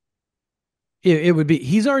 it would be,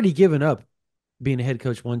 he's already given up being a head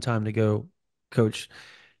coach one time to go coach.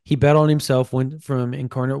 He bet on himself, went from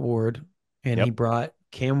Incarnate Ward, and he Yep. brought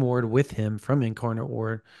Cam Ward with him from Incarnate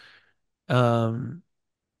Ward um,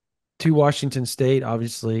 to Washington State,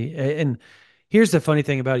 obviously. And here's the funny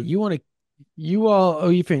thing about it: you all,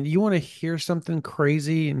 OU fan, you want to hear something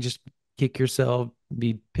crazy and just kick yourself,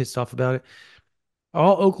 be pissed off about it.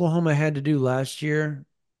 All Oklahoma had to do last year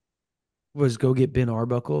was go get Ben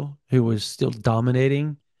Arbuckle, who was still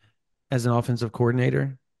dominating as an offensive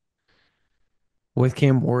coordinator with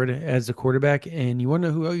Cam Ward as the quarterback. And you want to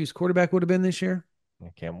know who OU's quarterback would have been this year?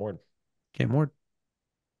 Cam Ward. Cam Ward.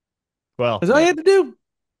 Well, That's all you maybe, had to do.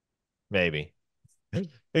 maybe.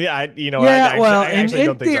 Yeah, Yeah, well, I in actually in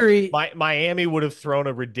don't think so. theory, Miami would have thrown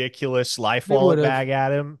a ridiculous life they would wallet have. bag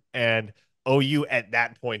at him, and OU at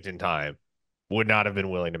that point in time would not have been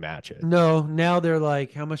willing to match it. No, now they're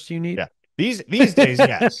like, how much do you need? Yeah. These days,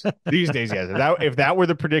 yes. These days, yes. If that were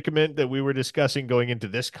the predicament that we were discussing going into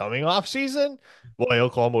this coming off season, boy,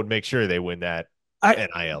 Oklahoma would make sure they win that I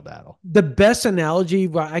NIL battle. The best analogy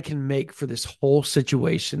I can make for this whole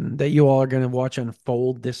situation that you all are going to watch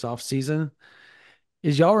unfold this offseason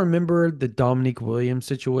is y'all remember the Dominique Williams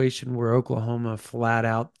situation where Oklahoma flat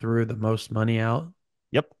out threw the most money out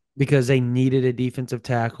Yep. because they needed a defensive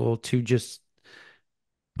tackle to just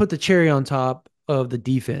put the cherry on top of the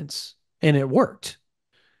defense, and it worked.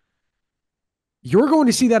 You're going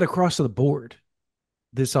to see that across the board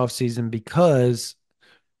this offseason because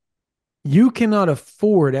you cannot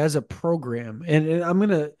afford as a program, and I'm going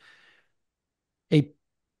to, a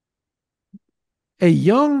a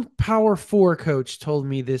young power four coach told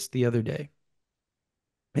me this the other day,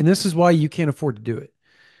 and this is why you can't afford to do it.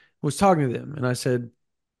 I was talking to them, and I said,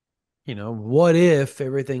 what if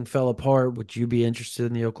everything fell apart? Would you be interested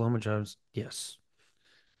in the Oklahoma jobs? Yes.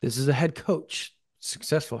 This is a head coach,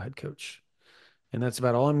 successful head coach. And that's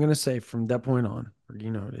about all I'm going to say from that point on. It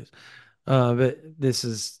is. But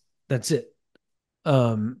that's it.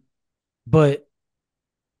 Um, but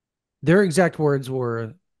their exact words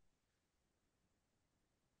were,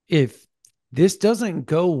 if this doesn't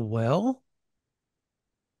go well,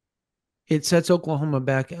 it sets Oklahoma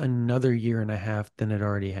back another year and a half than it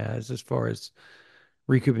already has as far as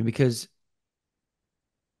recouping because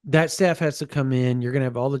that staff has to come in. You're going to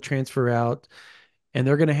have all the transfer out, and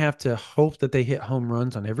they're going to have to hope that they hit home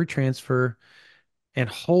runs on every transfer and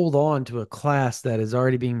hold on to a class that is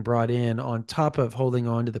already being brought in on top of holding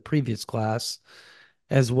on to the previous class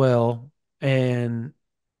as well, and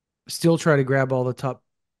still try to grab all the top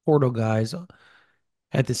portal guys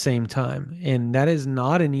at the same time. And that is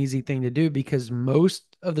not an easy thing to do because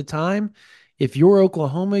most of the time, if you're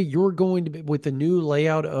Oklahoma, you're going to be with the new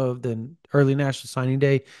layout of the early National Signing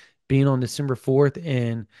Day being on December 4th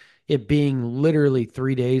and it being literally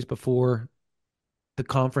 3 days before the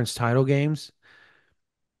conference title games.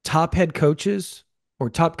 Top head coaches or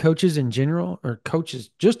top coaches in general, or coaches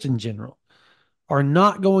just in general, are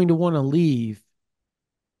not going to want to leave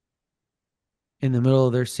in the middle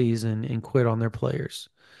of their season and quit on their players.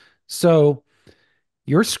 So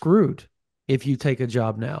you're screwed if you take a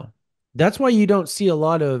job now. That's why you don't see a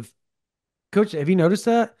lot of coaches. Have you noticed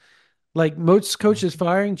that? Like most coaches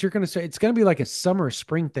firings, you're going to say it's going to be like a summer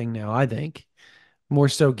spring thing now, I think. More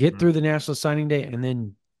so get Mm, through the national signing day and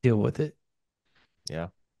then deal with it. yeah,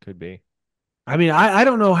 could be. I mean, I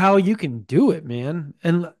don't know how you can do it, man.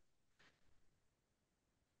 And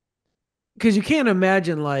because you can't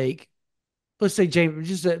imagine, like, let's say James,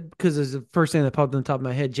 just because it's the first thing that popped on the top of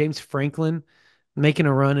my head, James Franklin making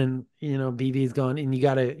a run and, BB's gone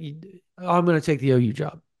and I'm going to take the OU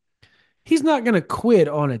job. He's not going to quit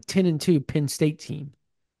on a 10-2 Penn State team,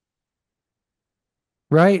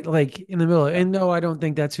 right? Like in the middle. Yeah. And no, I don't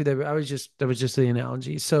think that's who that was just the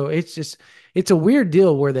analogy. So it's a weird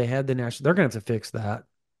deal where they had the national, they're going to have to fix that.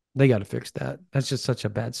 They got to fix that. That's just such a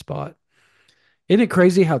bad spot. Isn't it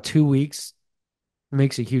crazy how 2 weeks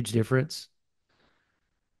makes a huge difference?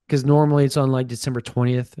 Because normally it's on like December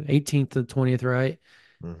 20th, 18th to 20th, right?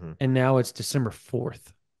 Hmm. And now it's December 4th.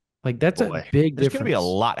 Like that's a Boy, big there's going to be a difference.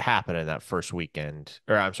 lot happening that first weekend,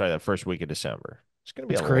 or I'm sorry, that first week of December. It's going to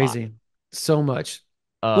be It's a lot. crazy. So much.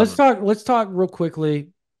 Let's Um, talk let's talk real quickly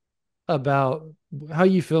about how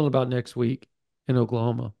you feeling about next week in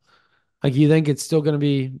Oklahoma. Like you think it's still going to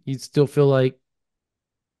be you still feel like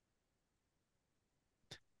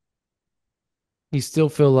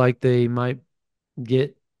they might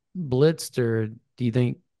get blitzed or do you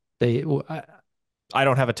think they well, I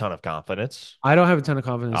don't have a ton of confidence. I don't have a ton of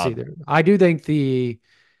confidence Um, either. I do think the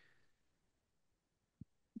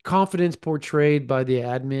confidence portrayed by the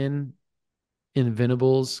admin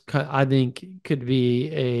in I think could be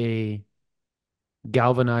a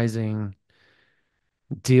galvanizing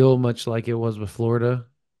deal, much like it was with Florida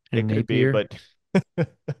and It could be, Napier. but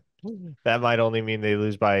that might only mean they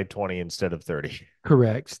lose by 20 instead of 30.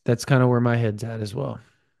 Correct. That's kind of where my head's at as well,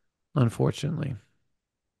 unfortunately.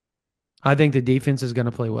 I think the defense is going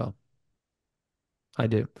to play well. I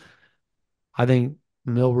do. I think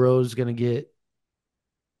Milrose is going to get,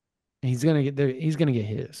 he's going to get there. He's going to get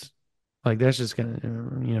his. Like, that's just going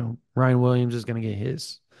to, Ryan Williams is going to get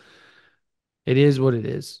his. It is what it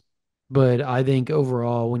is. But I think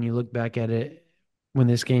overall, when you look back at it, when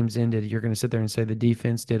this game's ended, you're going to sit there and say the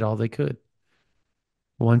defense did all they could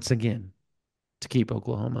once again to keep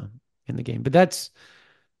Oklahoma in the game. But that's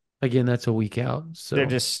a week out. So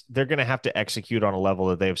They're going to have to execute on a level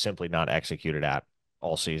that they've simply not executed at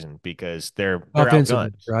all season because they're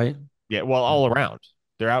offensively, outgunned. right? Yeah, well, all around.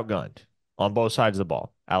 They're outgunned on both sides of the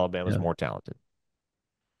ball. Alabama's Yeah, more talented.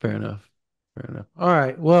 fair enough. Fair enough. All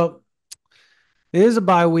right. Well, it is a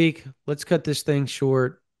bye week. Let's cut this thing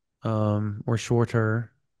short, or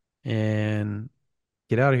shorter, and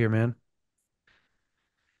get out of here, man.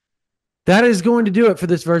 That is going to do it for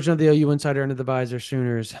this version of the OU Insider Under the Visor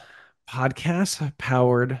Sooners podcast,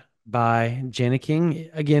 powered by King.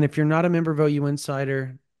 Again, if you're not a member of OU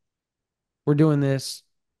Insider, we're doing this.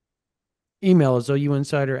 Email is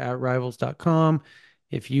ouinsider@rivals.com.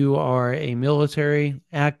 If you are a military,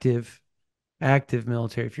 active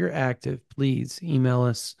military, if you're active, please email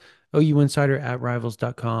us,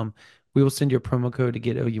 ouinsider@rivals.com. We will send you a promo code to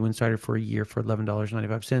get OU Insider for a year for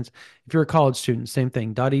 $11.95. If you're a college student, same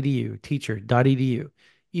thing, .edu, teacher.edu.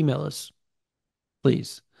 Email us,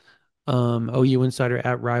 please.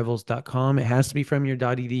 ouinsider@rivals.com. It has to be from your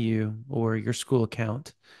 .edu or your school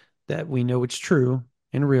account that we know it's true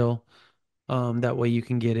and real. That way you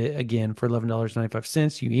can get it again for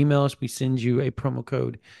 $11.95. You email us, we send you a promo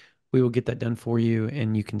code. We will get that done for you,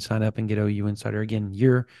 and you can sign up and get OU Insider again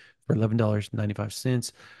year for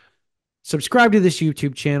 $11.95. Subscribe to this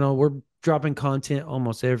YouTube channel. We're dropping content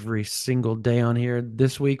almost every single day on here.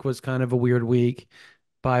 This week was kind of a weird week,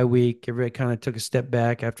 bye week. Everybody kind of took a step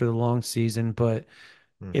back after the long season, but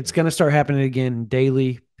it's Mhm. going to start happening again.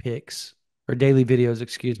 Daily picks or daily videos,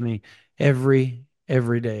 excuse me, every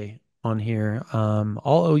day on here.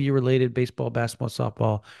 All OU related: baseball, basketball,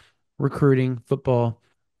 softball, recruiting, football,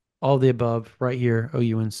 all the above. Right here,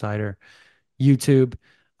 OU Insider, YouTube.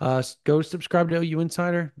 Go subscribe to OU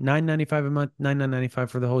Insider. $9.95 a month, $99.95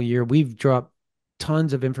 for the whole year. We've dropped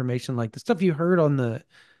tons of information, like the stuff you heard on the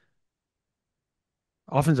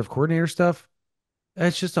offensive coordinator stuff.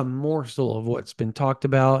 That's just a morsel of what's been talked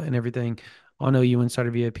about and everything on OU Insider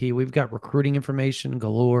VIP. We've got recruiting information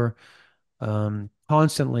galore,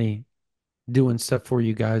 constantly doing stuff for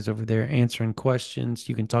you guys over there, answering questions.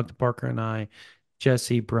 You can talk to Parker and I,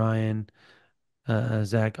 Jesse, Brian,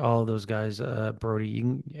 Zach, all of those guys,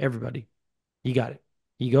 Brody, everybody. You got it.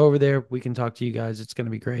 You go over there. We can talk to you guys. It's going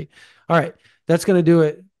to be great. All right. That's going to do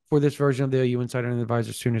it for this version of the OU Insider and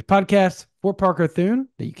Advisor Sooners podcast. For Parker Thune,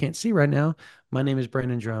 that you can't see right now, my name is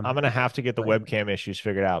Brandon I'm Drumm. going to And have to get the Brandon. webcam issues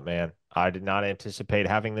figured out, man. I did not anticipate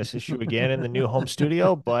having this issue again in the new home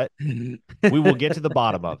studio, but we will get to the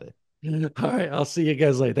bottom of it. All right. I'll see you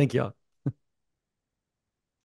guys later. Thank you all.